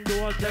thing,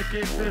 don't take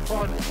it for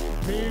fun.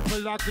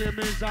 People are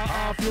claiming it's a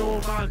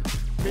half-human.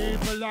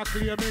 People are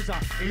claiming it's a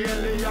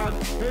alien.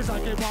 It's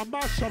like if a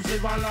mash up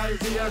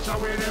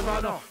civilization, we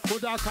never know.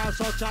 Could have caused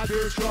such a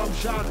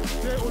disruption.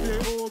 The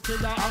who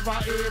killer have a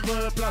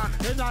evil plan.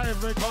 In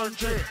every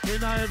country,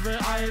 in every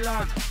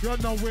island. You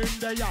know when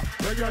they are,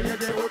 when you hear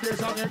the hoodie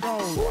song it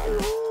goes.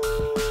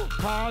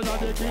 Call of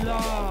the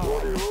killer.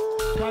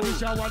 Call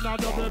this your one a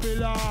double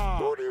biller.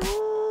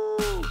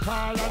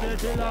 Call of the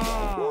killer.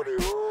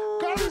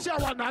 Call This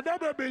is one of them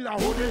be a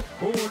hoodie.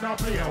 Who na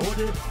play a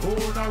hoodie? Who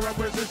na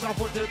represent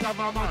foot it of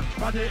a man?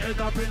 But they end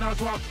up in a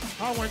swamp.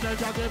 And when they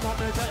drag him up,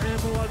 they say, hey,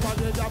 boy, but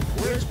they jump.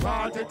 Which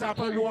part it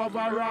happen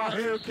over a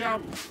hill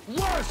camp?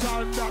 Worse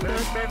than that,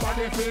 make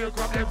body feel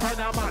crap. Them find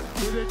a man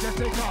with the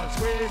testicle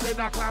squeeze in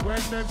a clap.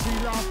 When them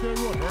feel off the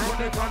road, run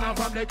the corner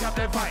from the cap,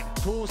 they find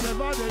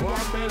 2-7, they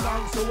one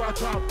belongs to a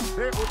trap.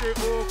 They put the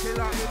old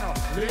killer in a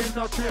leave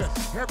no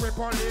trace. Every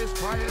police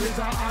file is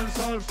an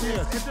unsolved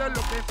case. If you're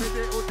looking for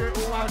the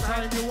who are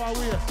time you are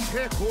waste.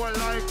 They cool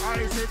like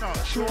ice in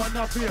a show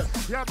no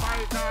face. You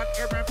might not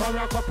even for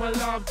a couple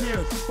of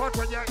days, but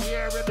when you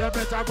hear it, you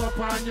better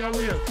go on your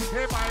way.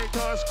 He might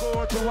just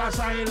go to a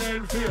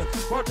silent field,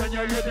 but when you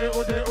hear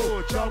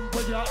the jump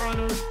with your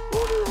honor.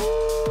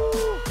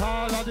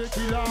 Call of the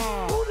killer.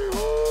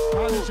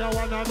 Call it your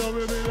one and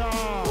double killer.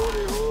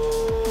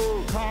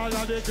 Call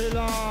of the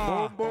killer.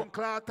 Boom boom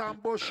clot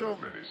and bushum.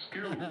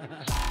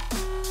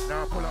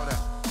 Now pull out that.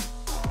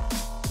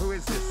 Who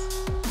is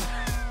this?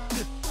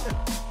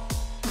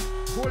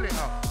 Pull it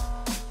up.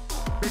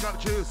 Big up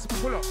juice.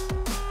 Pull up.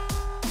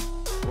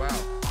 Wow.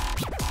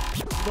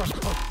 But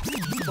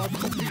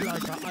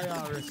like an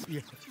IRS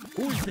here.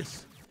 Who is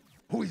this?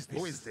 Who is this?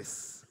 Who is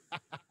this?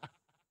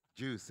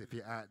 Juice, if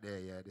you're out there,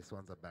 yeah, this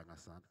one's a banger,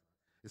 son.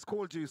 It's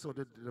called Juice or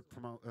the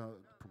promoter.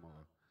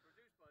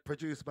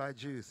 Produced by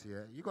Juice,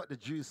 yeah. You got the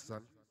juice,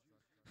 son.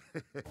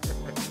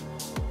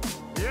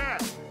 Yeah.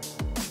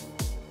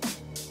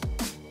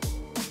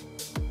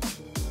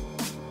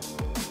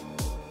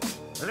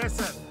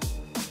 Listen.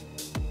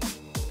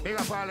 Big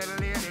up all little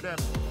lady them.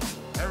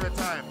 Every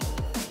time.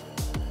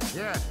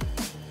 Yeah.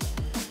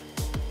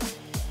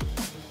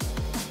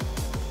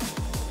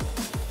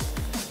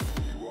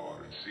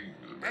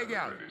 Hey,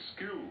 girl.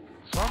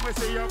 Come we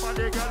see your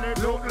body, girl, it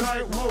look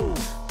like whoa.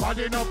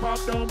 Body no pop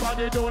down,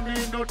 body don't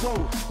need no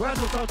toe. Well,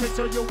 do something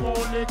so you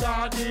only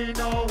got it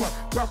now.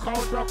 Rock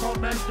out,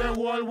 make the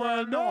whole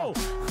world know.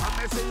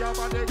 Come we see your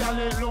body, girl,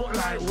 it look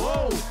like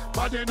whoa.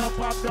 Body no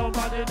pop down,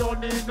 body don't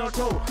need no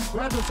toe.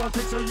 Well, do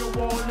something so you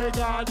only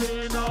got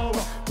it now.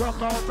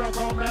 Rock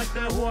out, make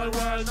the whole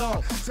world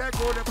know. Say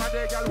go the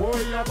body, girl,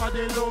 oh, your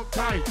body look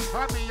tight.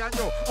 And me and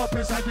you, up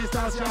inside this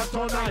dance here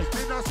tonight.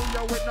 Me no see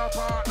you with no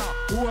partner.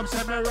 Who am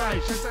say me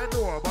right? She said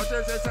no, but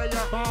she say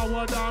you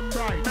forward and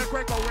right. Make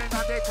we go in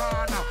at the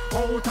corner.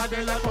 Out of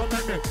the left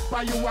of me.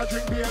 Buy you a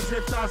drink beer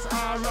if that's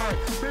alright.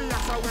 Me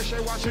ask her where she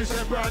want, she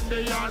say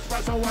brandy and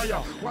spice. So why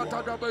you? What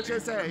a double she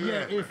say?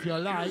 Yeah, if you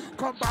like.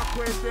 Come back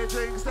with the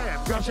drinks them.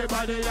 Grab she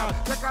by the yard.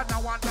 Take a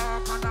now and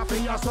dark and a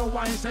feel so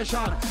wine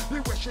session.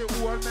 The way she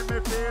hold me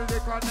feel the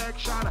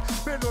connection.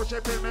 Me know she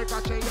feel me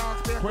cause she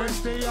ask me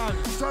question.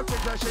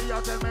 Something that she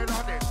a tell me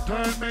nothing.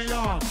 Turn me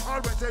on.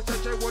 Always say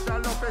she would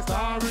have loved me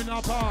starring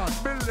apart.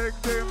 Me leg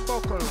them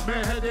buckle. Me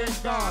head is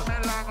gone. Me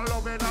long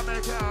loving and me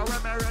care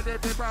when me ready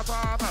to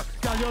perform.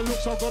 Girl, you look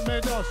so good, me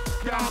just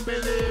can't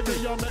believe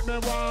it. You make me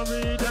want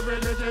read every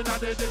religion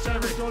and the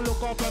dictionary to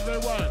look up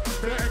everywhere.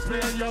 They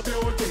explain your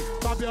beauty,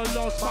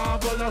 fabulous,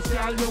 marvelous,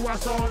 girl, you are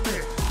so me.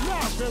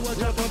 Last me was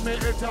just for me,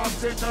 it's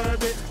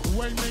topsy-turvy.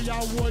 When me a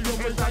hold you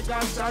with a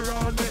guns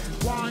around me.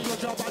 Want you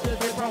jump at the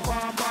big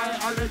perform by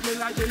allergy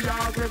like the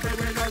yard with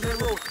me on the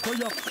road. So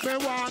you,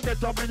 me want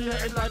get up in your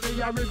head like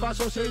me a river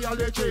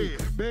sociology.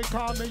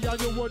 Because me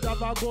and you would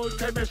have a good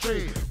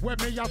chemistry. When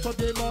me a so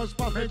the most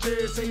perfect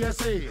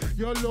GCSE.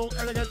 You look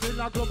elegant in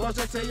a club but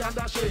sexy and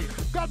dashy.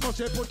 God must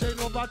say put in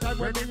overtime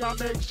when me a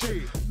make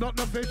she. Not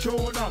nothing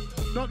tune up,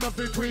 not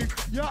nothing tweak.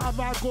 You have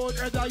a good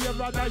head and you have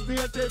a nice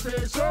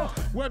day. So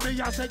when me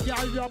a say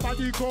girl your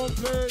body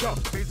complete.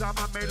 Me's a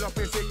man me love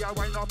to see you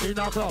wind up in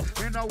a club.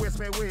 In a waist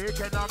me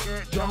weekend I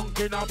get drunk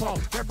in a pub.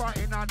 Never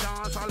in a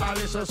dance I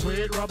listen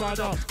sweet rubber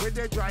dub. With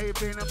the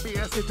driving and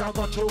bass it a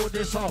go through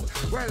this up.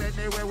 Well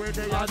anyway with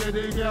the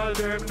the girl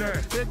them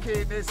there.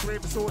 Bikini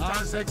swimsuit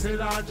and sexy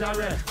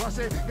lingerie. But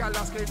say girl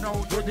asking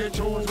out to the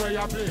tunes where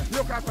you play.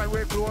 Look at when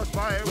we close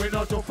by, we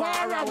not too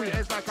far away.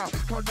 It's like a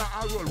thunder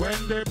a roll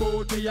when the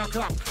booty a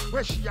clap.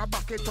 When she a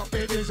back it up,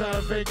 it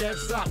deserve to get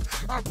slapped.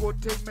 A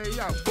good thing me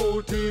a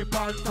booty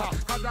panta.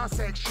 Cause I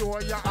sex show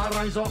ya a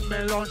rise up me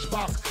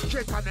lunchbox.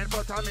 She turning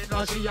but I mean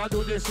now she a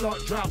do the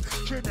slut drop.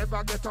 She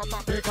never get up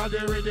and because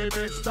the rhythm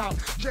is stop.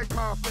 She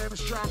cough them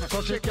strong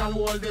so she can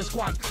hold the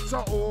squat.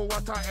 So oh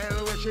what a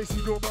hell when she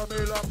see over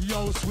me love.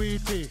 Yo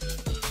sweetie,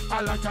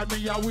 I like to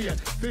me away.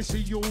 They see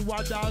you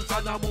a dance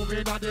and I'm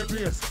moving on the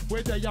place.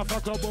 Where they have a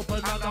club open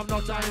and I'm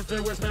not time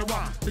to waste me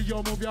one. See you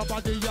move your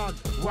body on,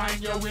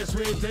 wind your waist,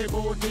 sweetie,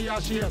 booty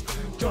a shape.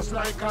 Just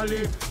like a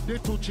leaf, the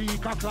two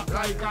cheek a clap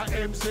like a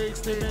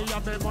M60. Me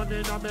have me money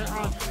in me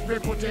hand, me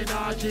put in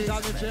a jeans.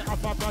 And if she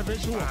have a private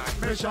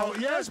show, me shout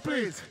yes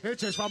please.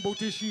 It's just from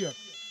booty shape.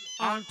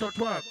 And to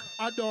twerk,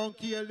 I don't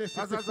care less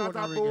if the phone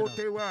a ring.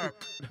 Booty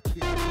work.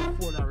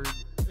 Phone a ring.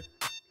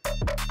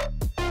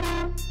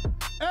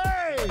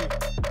 Hey!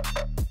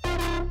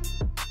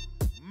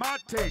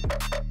 Matting.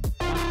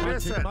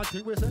 Listen.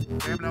 Matting, we say?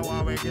 Them know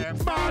how we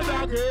get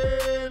mad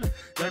again.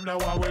 Them know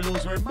how we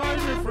lose when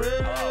mind, me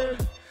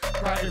friend.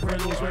 Cause if we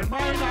lose when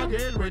mind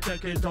again, we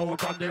take it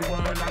out on the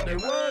world and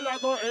the world a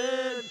go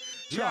in.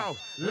 Yo,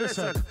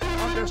 listen,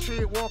 on the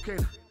street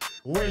walking,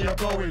 where you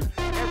going?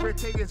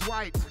 Everything is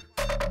white,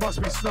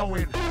 must be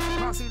snowing.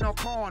 Can't see no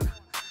corn,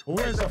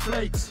 where's the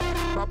flakes?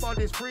 My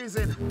body's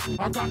freezing,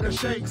 I got the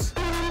shakes.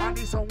 I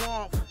need some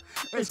warmth,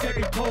 it's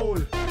getting cold.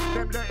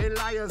 Them dirty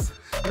liars,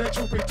 let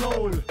you be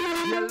told.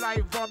 You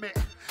like vomit,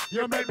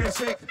 you make me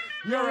sick.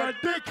 You're a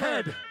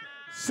dickhead,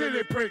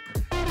 silly prick.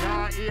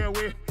 Yeah, here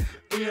we,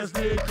 ears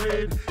need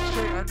clean.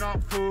 Straighten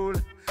up, fool.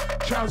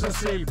 Trouser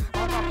seam,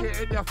 I'll knock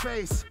it in your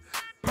face.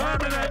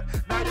 Permanent,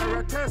 now you're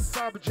a test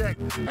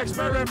subject.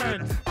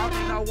 Experiment, I'm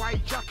in a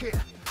white jacket.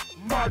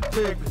 Mad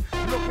thing,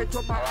 look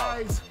into my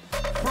eyes.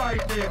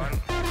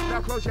 Frightening, now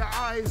close your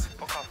eyes.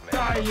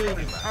 Dying,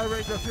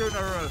 arrange the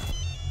funeral.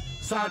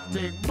 Sad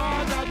thing,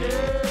 mad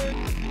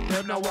again.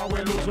 Them now what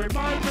we lose, we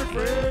mind, my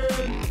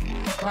friend.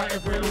 But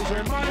if we lose,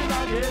 we mind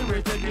again.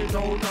 We take it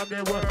out of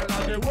the world,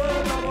 and the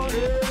world about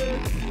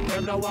it.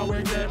 Them now what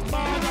we get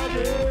mad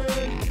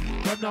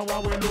again. Them now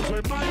what we lose,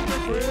 we mind,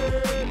 my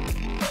friend.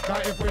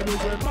 But if we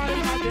lose, we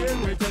mind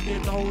again. We take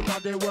it out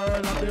of the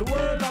world, and the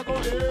world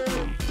about it.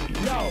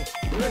 Yo,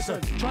 listen,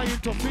 trying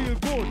to feel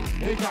good,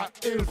 he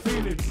got ill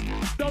feelings.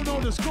 Don't know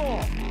the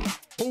score,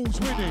 who's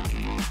winning?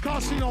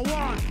 Casino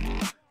one,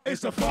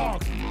 it's the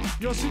fog.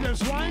 You see them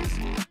swines?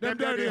 Them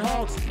dirty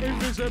hogs.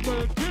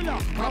 Invisible killer,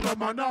 carbon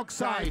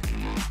monoxide.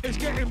 It's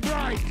getting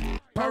bright,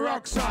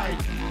 peroxide.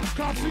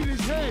 Can't feel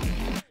his head,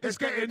 it's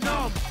getting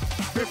numb.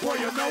 Before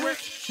you know it,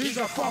 he's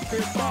a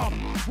fucking bomb.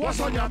 What's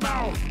on your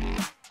mouth?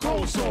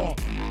 Cold sore.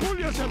 Pull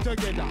yourself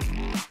together.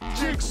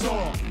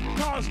 Jigsaw,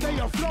 can't stay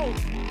afloat.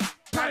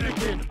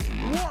 Panicking,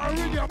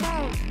 water in your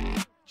mouth.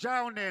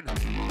 Drowning,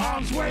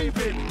 arms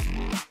waving.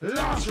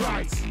 Last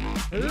rites,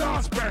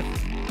 last breath,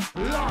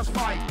 last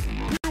fight.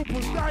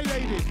 Pupils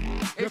dilated,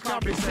 it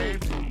can't be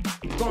saved.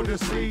 Go to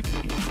sleep,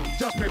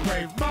 just be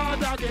brave.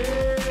 Mad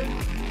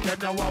again. Them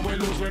now what we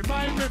lose, we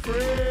mind, my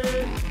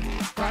friend.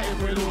 Cause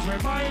if we lose, we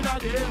mind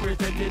again. We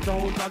take it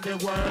out of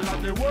the world,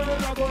 and the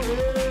world are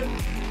going.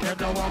 Them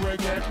now what we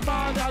get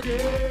mad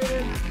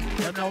again.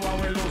 Them now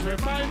what we lose, we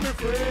mind, my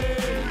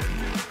friend.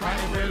 And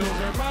if we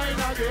lose our mind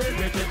again,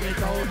 we take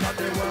it out of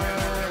the world.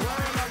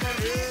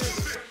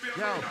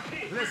 Yo,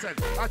 listen,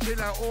 I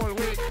chill out all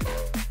week.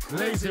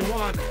 Lazy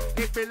one,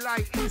 it be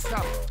like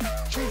Easter.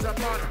 Cheese a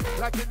bun,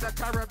 like in the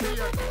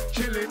Caribbean,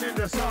 chilling in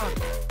the sun.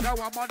 Now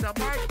I'm on the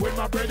mic with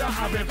my brother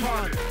having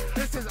fun.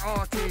 This is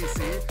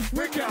RTC,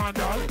 we can't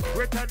done.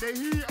 We turn the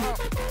heat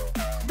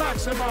up,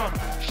 maximum.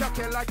 Shock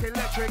it like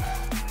electric.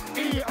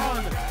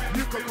 E-on,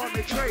 you can call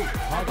me Trey.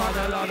 I got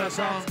a lot of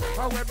songs.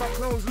 I wear my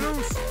clothes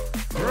loose.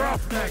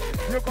 Roughneck,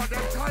 you got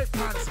them tight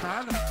pants,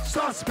 man.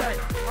 Suspect,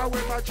 I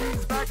wear my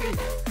jeans baggy,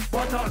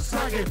 but not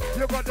saggy.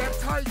 You got them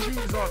tight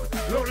jeans on,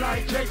 look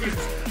like jeggings.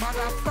 Man,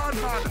 I'm bad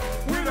man,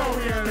 we don't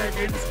wear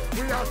leggings.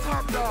 We are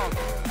top dog,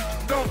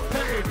 no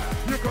petting.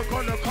 You can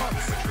call the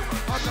cops,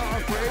 I'm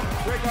not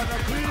afraid. We're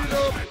gonna clean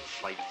up.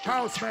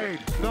 Housemaid,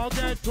 no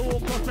get too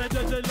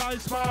cosmetic like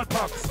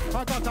smallpox.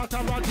 I got a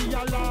Tarati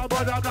alarm,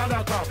 but I'm not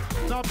a cop.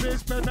 No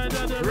please pay me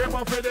the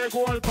ribbon for the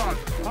gold pot.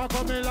 I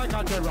come in like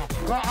a terror,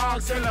 got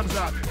ask them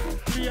that.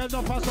 Clear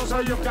enough so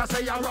you can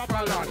say I rap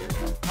a lot.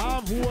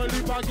 I'm whole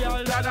heap of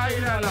girl that I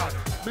in a lot.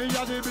 Me and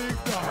the big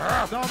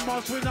dog, no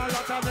must win a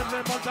lot and every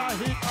month I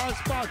hit a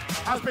spot.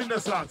 I spin the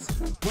slots,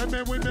 when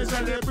me win me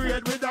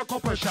celebrate with a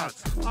couple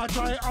shots. I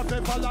try out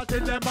the fella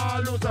till them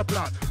all lose a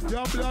plot.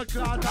 Your blood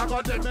clot, I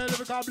got them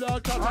with a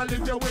blood clot. I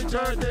leave you with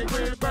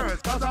 30-degree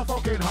burns, cause I'm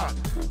fucking hot.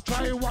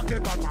 Try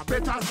walking back, man,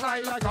 better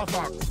slide like a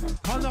fox.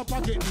 On the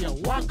pocket here,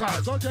 one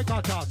car, don't take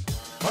a toss.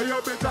 Oh,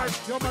 you be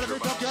tight, you better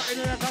pick up your in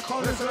here,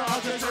 call this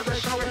out, and they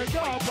show it, go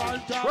up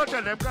on top. What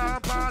tell them, go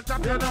up on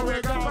top, you know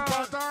we go up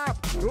on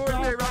top. Who is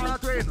the Ragga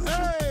twins?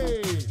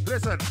 Hey!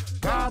 Listen,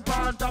 go up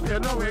on top, you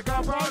know we go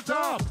up on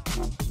top.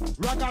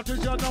 Ragga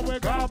twins, you know we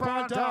go up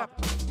on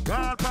top. Go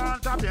up on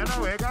top, you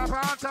know we go up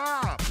on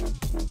top.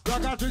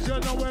 Ragga twins, you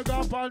know we go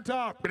up on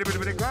top.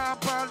 Go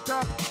up on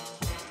top.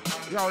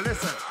 Yo,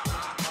 listen.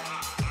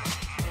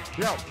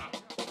 Yo.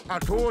 A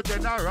two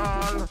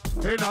general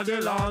in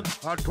the land,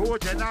 a two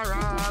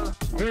general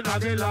in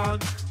the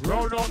land.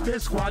 Round up the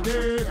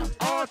squaddy,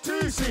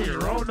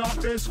 RTC, round up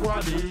the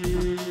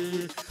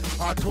squaddy.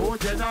 A two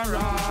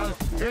general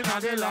in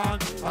the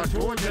land, a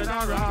two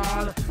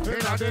general in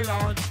the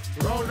land.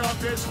 Round up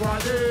the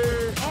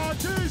squaddy,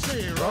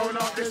 RTC, round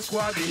up the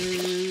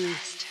squaddy.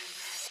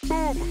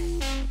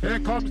 Boom! Here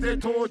comes the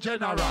two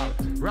general.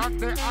 Rock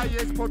the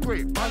highest put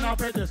we on a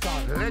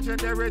pedestal.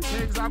 Legendary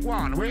things are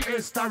gone, we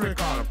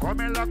historical.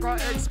 Coming like a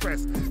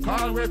express,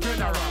 call we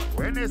general.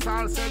 When it's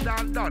all said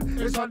and done,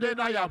 it's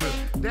undeniable.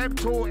 Them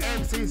two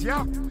MCs,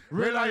 yeah,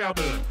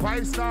 reliable.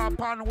 5-star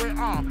pan we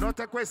arm, not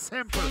take we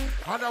simple.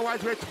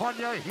 Otherwise we turn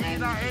your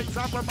in a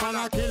example man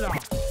a killer.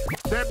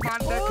 Them man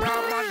they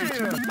can't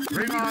manage.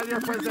 Bring all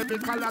your friends, they be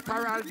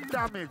collateral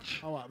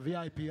damage. Oh,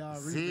 VIP are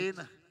Scene.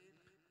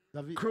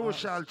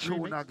 Crucial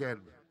tune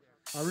again.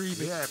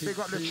 Yeah, big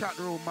up the chat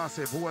room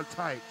massive, hold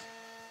tight.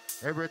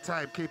 Every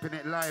time keeping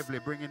it lively,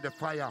 bringing the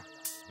fire,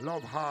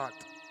 love heart,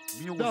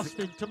 music.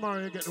 Dustin,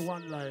 tomorrow you get the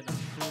one line.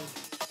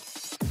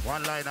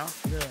 One liner.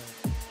 Yeah.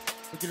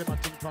 We give them a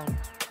 £10.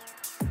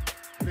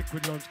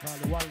 Liquid lunch call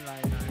it one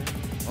liner.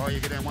 Oh, you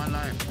get them one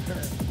line.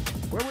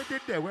 Where we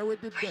did there?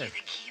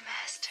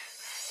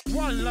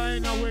 One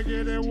liner, we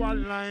get it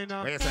one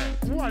liner. Where you say?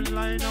 One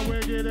liner, we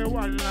get it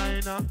one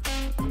liner.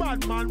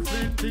 Bad man,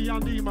 Flinty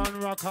and Demon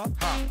Rocker.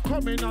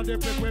 Coming on the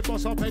place, we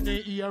bust up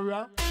any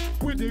era.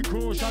 With the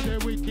crush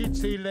and the wicked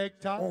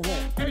selector.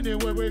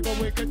 Anywhere we go,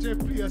 we catch a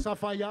place of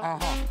fire.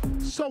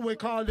 So we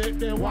call it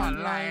the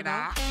one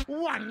liner.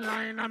 One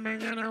liner, me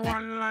get it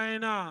one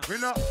liner.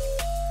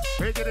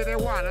 We get it the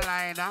one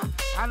liner.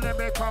 And then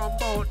we come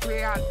out, we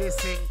are the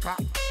sinker.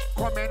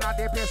 Coming on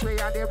the place, we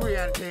are the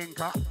brain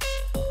thinker.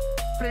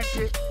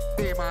 Flinty,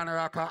 Demon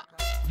Rocker.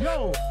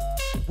 Yo,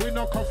 we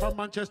not come from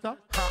Manchester,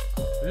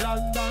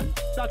 London,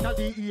 that are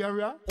the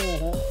area.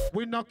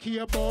 We not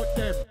care about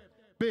them,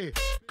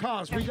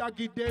 because we are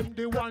give them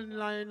the one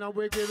liner.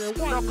 We give them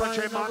one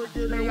liner, we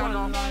give them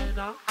one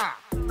liner.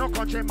 No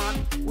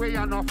countryman, we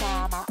are no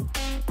farmer.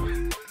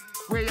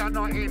 We are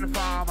no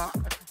informer.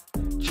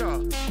 Sure.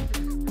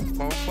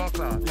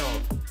 Bumbuckler,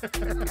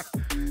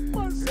 yo.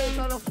 One says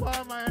not a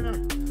farmer, you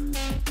know.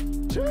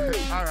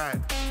 Jeez. All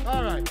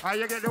right. How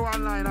you get the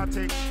one liner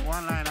thing?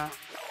 One liner.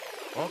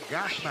 Oh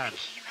gosh, man.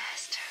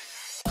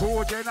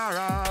 Two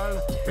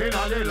general in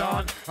the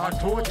land, and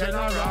two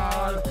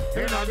general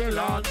in the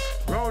land.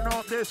 Round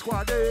up the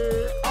squad,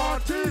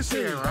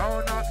 RTC.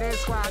 Round up the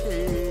squad,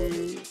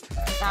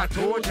 and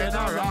two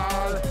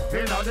general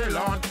in the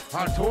land,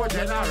 and two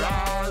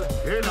general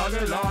in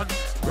the land.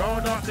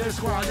 Round up the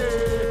squad,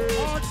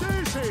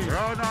 RTC.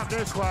 Round up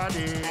the squad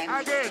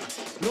again.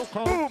 Look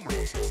out. Boom.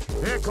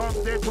 Here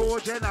comes the two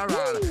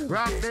general.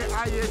 Rank the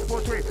highest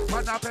footwear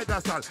on a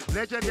pedestal.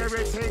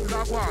 Legendary things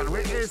are one. We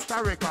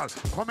historical.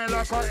 Coming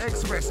like an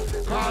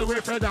express. Call we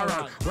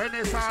federal. When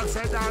it's all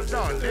said and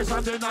done, it's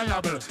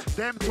undeniable.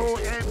 Them two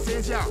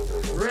MCs, yeah,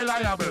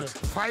 reliable.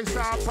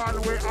 5-star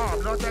pan we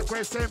arm, not a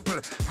quite simple.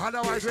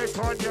 Otherwise we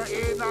turn you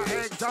in an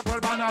example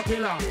man a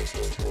killer.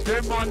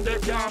 Them man they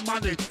can't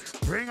manage.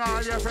 Bring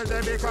all your friends, they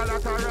be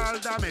collateral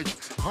damage.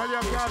 All you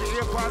can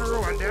hear on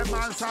road, them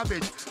man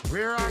savage.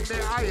 We're on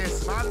the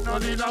highest, man,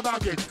 none in a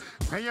baggage.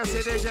 When you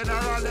see the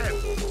general,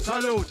 them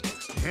salute.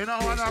 You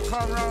don't wanna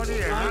come round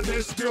here and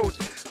dispute.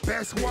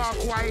 Best walk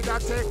wide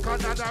and take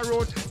another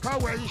road.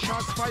 Cause when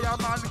shots fire,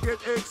 man get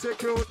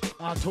execute.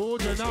 I told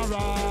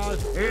general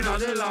In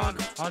the land,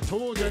 I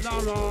told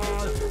general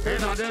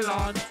in the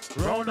land.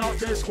 round up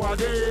the squad,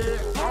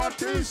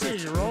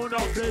 RTC, round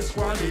up the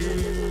squad.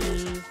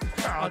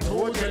 I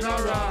told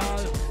general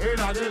In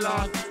the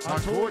land, I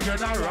told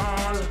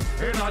general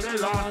in the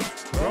land.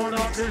 round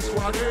up the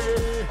squad,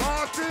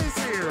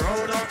 RTC,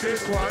 round up the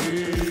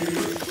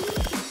squad.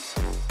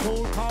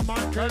 Cold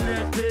command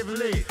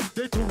collectively.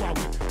 The two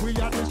of we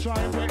are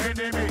destroying the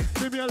enemy.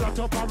 Give me a lot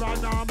of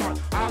paranormal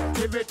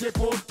Activity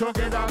put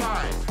together,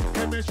 man.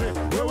 chemistry.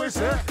 Where we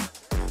say?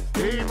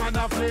 Demon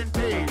and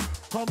Flinty,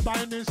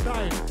 combining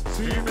style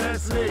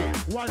Seamlessly.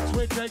 Once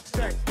we take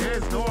sec,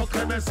 There's no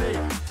clemency.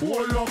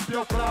 hold up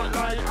your clock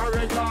like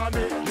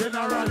origami.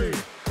 Generally,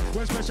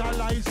 We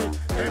specialize in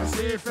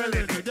MC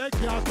felony. They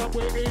can't stop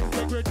with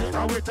integrity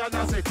and with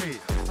tenacity.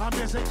 and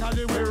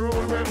basically we We rule.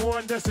 rule we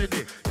own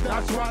destiny.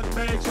 That's what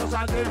makes us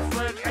a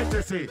different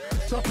entity.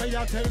 So pay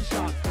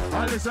attention.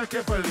 And listen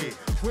carefully.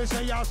 We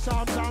say our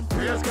psalms and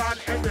Praise prayers. God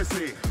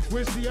endlessly.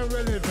 We see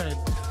irrelevant.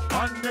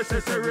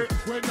 Unnecessary.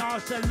 We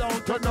not sell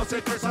out to To no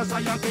secret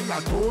society.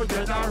 A two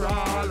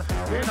general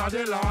in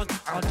the land.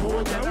 A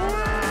two general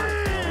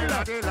in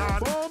the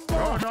land.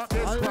 Round up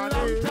this A squad.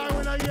 long time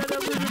when I hear them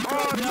with the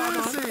Oh, man.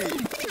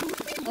 Tennessee.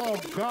 Oh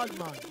God,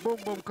 man. Boom,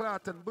 boom,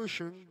 clot and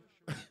bushing.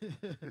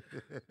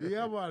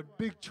 Yeah, man.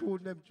 Big tune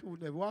them.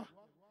 What?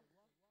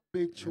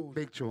 Big tune.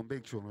 Big tune,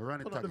 big tune.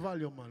 Run it Put up the again.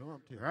 volume, man. What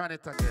I'm telling you. Run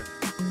it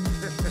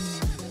again.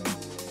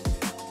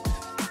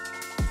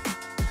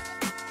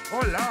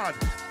 Oh, Lord.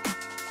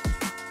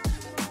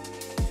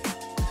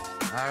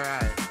 All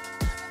right.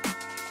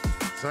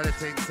 So the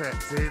thing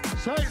set, see?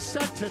 So it's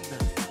set in there.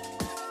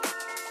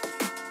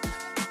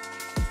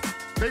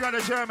 Big on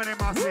the Germany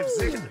massive,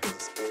 see?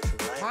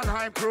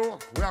 Mannheim crew,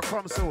 we are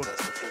come soon.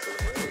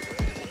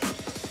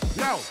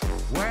 Yo,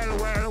 well.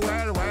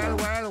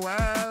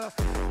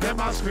 Them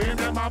a scream,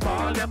 them a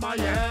ball, them a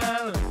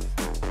yell.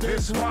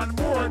 This one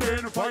more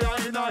than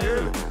fire in a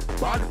hill.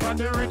 Bad from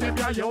the rhythm,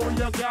 yeah, yo,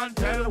 you can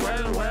tell.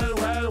 Well.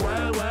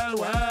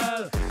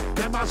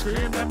 Them a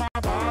scream, them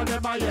a ball,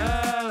 them a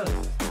yell.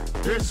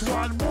 This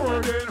one more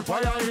than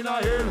fire in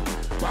a hill.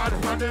 Bad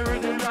from the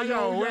rhythm, yeah,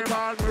 yo, we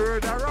ball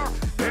murderer.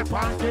 They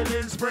pan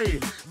killing spree.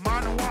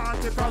 Man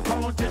want it from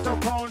county to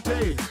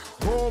county.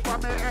 Over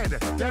my head,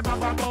 them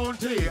have a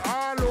bounty.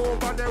 All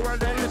over the world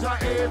there is a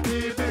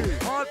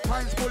APB. All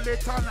pints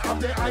bulletin of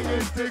the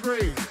highest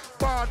degree.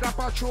 Border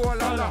patrol,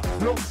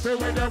 look see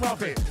with them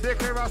off it.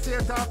 Declare a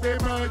state of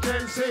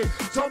emergency.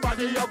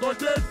 Somebody you go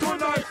dead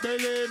tonight,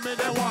 believe me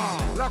they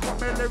want. Lock up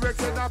my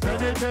lyrics in a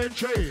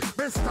penitentiary.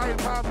 Me style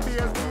from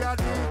BSB and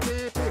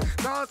DTP.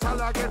 Dance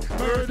all again.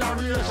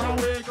 Murderation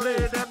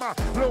weekly. Them a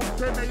look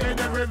to me in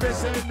every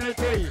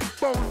vicinity.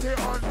 Bounty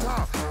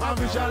hunter and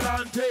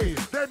vigilante.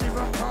 Them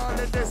even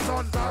calling the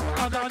sons of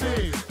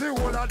agony. The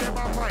whole of them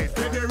a fight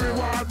for the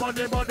reward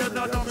money, but them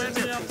not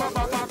nominate. Bam,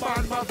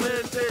 my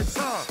plenty,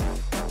 sir.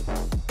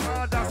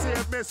 Father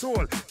save me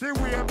soul. The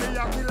way me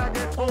a killer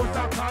get out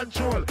of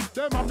control.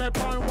 Them a me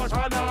pan watch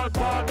and all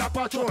border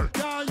patrol.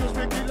 Can't use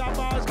me killer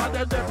bars cause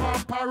them dey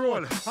on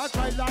parole. I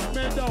try lock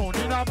me down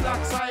in a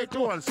black side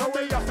hole. So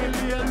we have to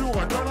lay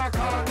low, don't a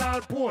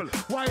cardinal pole.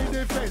 Why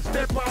the fence,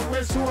 step on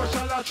with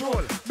social a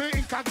troll. Me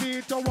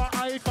incognito a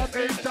eye from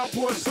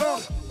Interpol. So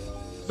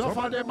enough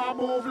of them a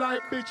move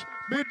like bitch.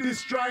 Me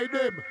destroy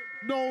them.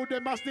 No,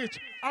 them a snitch.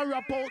 I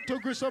rap out to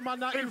Grissom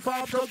and I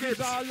inform to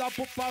get all up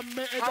on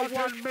me. A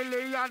 1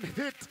 million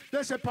hit.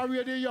 They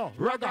separate the yo.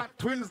 Ragga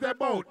twins they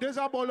bout. There's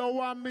a ball of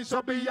one me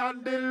so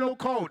beyond the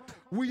lookout.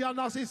 We are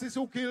narcissists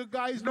who kill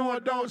guys, no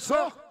doubt.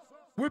 So,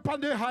 we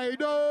on the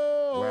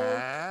hideout.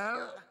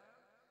 Well,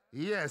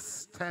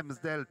 yes, Thames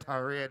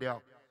Delta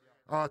Radio.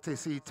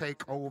 RTC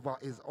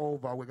Takeover is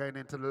over. We're going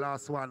into the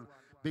last one.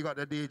 Big up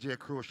the DJ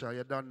Crucial.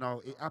 You don't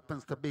know. It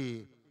happens to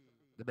be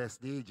the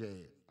best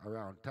DJ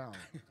around town.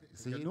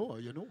 See? You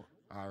know.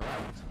 All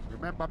right.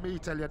 Remember me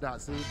tell you that,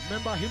 see?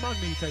 Remember him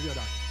and me tell you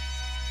that.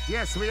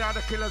 Yes, we are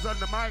the killers on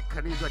the mic,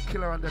 and he's a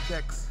killer on the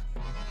decks.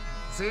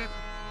 See?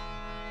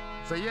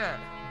 So yeah,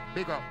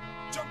 big up.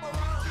 Jump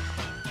around.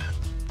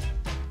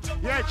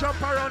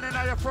 Jump around in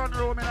your front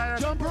room, in your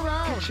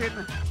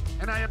kitchen,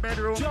 in your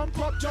bedroom. Jump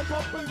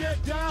up and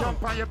get down.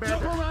 Jump on your bed.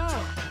 Jump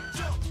around.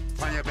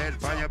 On your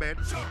bed.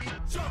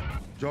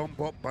 Jump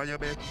up on your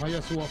bed. On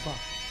your sofa.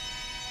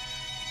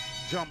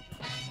 Jump.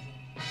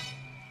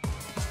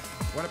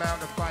 What about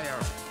the fire?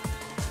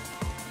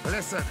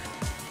 Listen.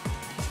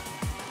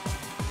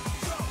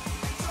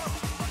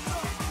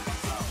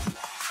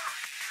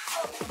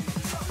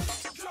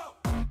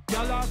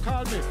 Y'all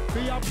call me.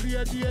 Me a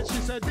play date.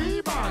 She said,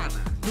 D-man.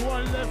 No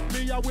one left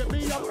me with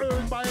me. I'm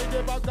earned by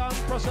the bag and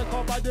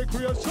prosecco by the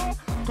crib. So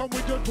come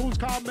with your tools,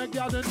 can't make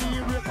y'all the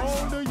knee rip.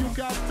 Only you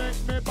can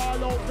make me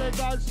ball out the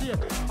God's sake.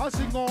 I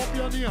sing up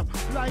your name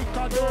like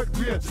a dirt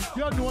grade.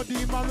 You know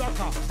the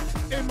Maraca.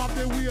 Aim up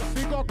the way,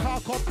 figure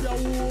cock up your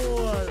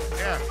wall.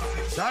 Yeah,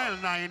 dial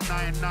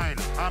 999.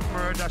 A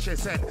murder, she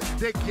said.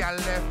 The girl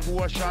left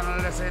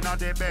motionless in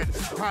the bed.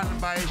 Hand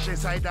by she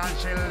side and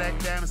she leg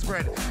them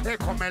spread. They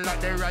come in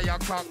like the riot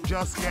clock,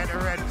 just get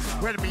red.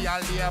 When me a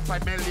lay up, I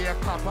me lay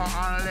copper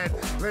and lead.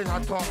 When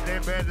I top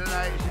the bed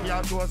like she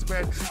a toast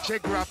bread. She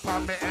grab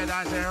on me head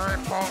and she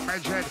rip out me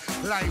dread.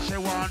 Like she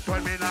want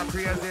when me not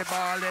crazy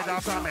ball it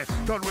after me.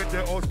 Done with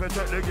the house, but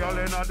the girl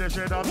in the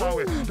shade of the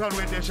way. Done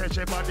with the shit,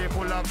 she body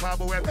full of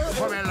carbon.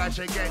 Coming like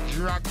she get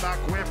dragged back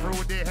way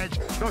through the hedge.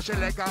 No she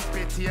leg and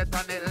potato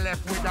and it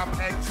left with a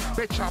peg.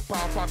 Be chop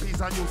off a piece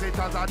and use it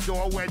as a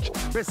door wedge.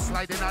 Be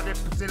sliding on the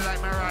pussy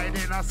like me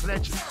riding a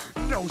sledge.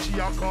 Now she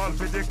a call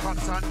for the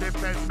cops and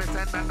defense. Me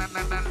say na.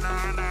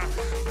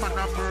 Man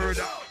a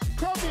murder.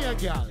 Come here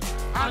girl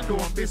and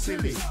don't be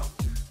silly.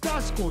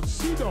 That's good,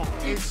 sit down,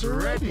 it's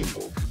ready.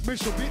 Me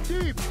should be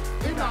deep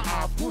in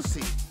a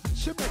pussy.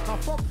 She make a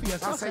fuck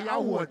face, I say I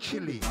want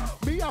chili.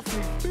 Me a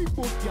flick, big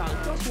boot girl,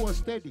 just hold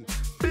steady.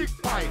 Big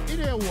pipe,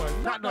 in a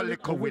one, not no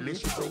little willy.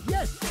 She say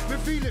yes, me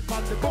feel it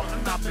from the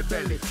button of me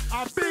belly.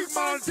 A big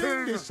man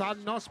thing, this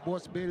and not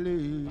supposed to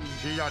believe.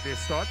 She a the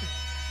stud,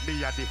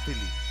 me a the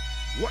filly.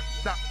 What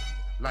that?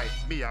 Like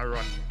me a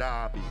run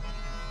derby.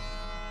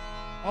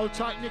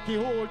 Outside Nicky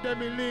hold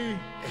them in Lee.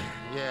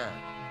 Yeah.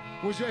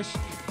 Was just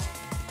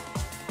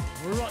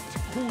Rut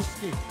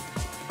Kuski.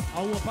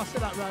 I will pass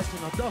that right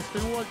in a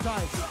Dustin one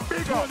time.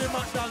 Big Tony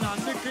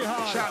McDonough, Nicky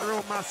Hart. Chat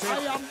room massive. I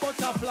am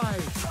Butterfly.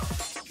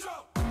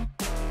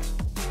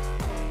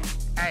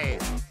 Hey.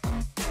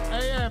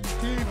 AM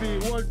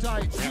TV, one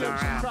tight.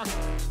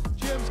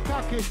 James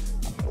Crockett.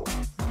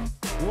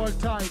 One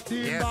tight.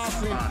 Dean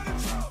Barkley.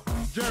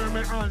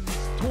 Jeremy Hans.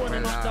 Tony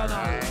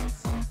McDonough.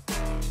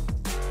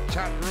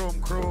 Chat room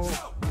crew.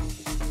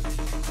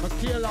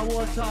 Michaela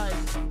one tight.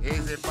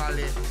 Easy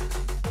Valley.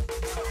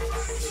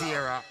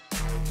 Sierra.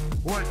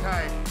 One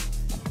time.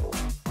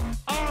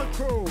 All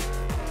crew.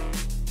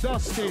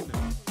 Dustin.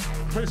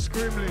 Chris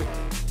Grimley.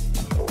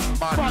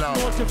 Fat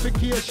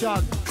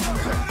notification.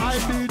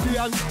 IBD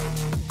and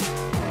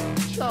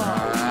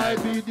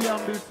IBD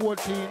and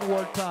B14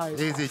 one time.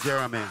 Easy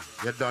Jeremy.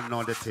 You don't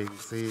know the thing,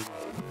 see?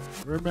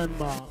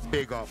 Remember.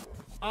 Big up.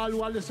 All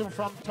who are listening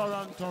from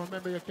Toronto,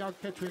 remember you can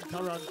catch me in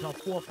Toronto,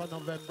 4th of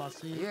November,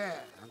 see? Yeah,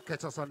 and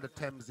catch us on the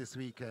Thames this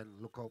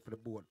weekend. Look out for the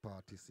boat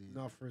party, see?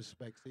 Enough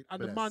respect, see?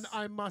 And the man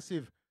I'm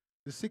massive,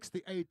 the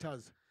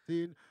 68ers,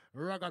 see?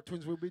 Ragga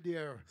Twins will be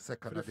there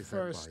 2nd of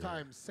December, first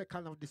time,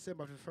 2nd of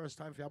December for the first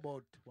time for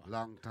about, what?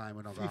 Long time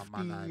when I got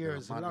 15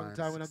 years, long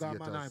time when I got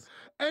Mannheim.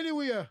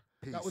 Anyway,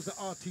 that was the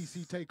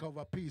RTC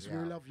Takeover. Peace, we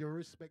love you,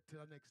 respect till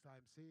the next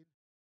time, see?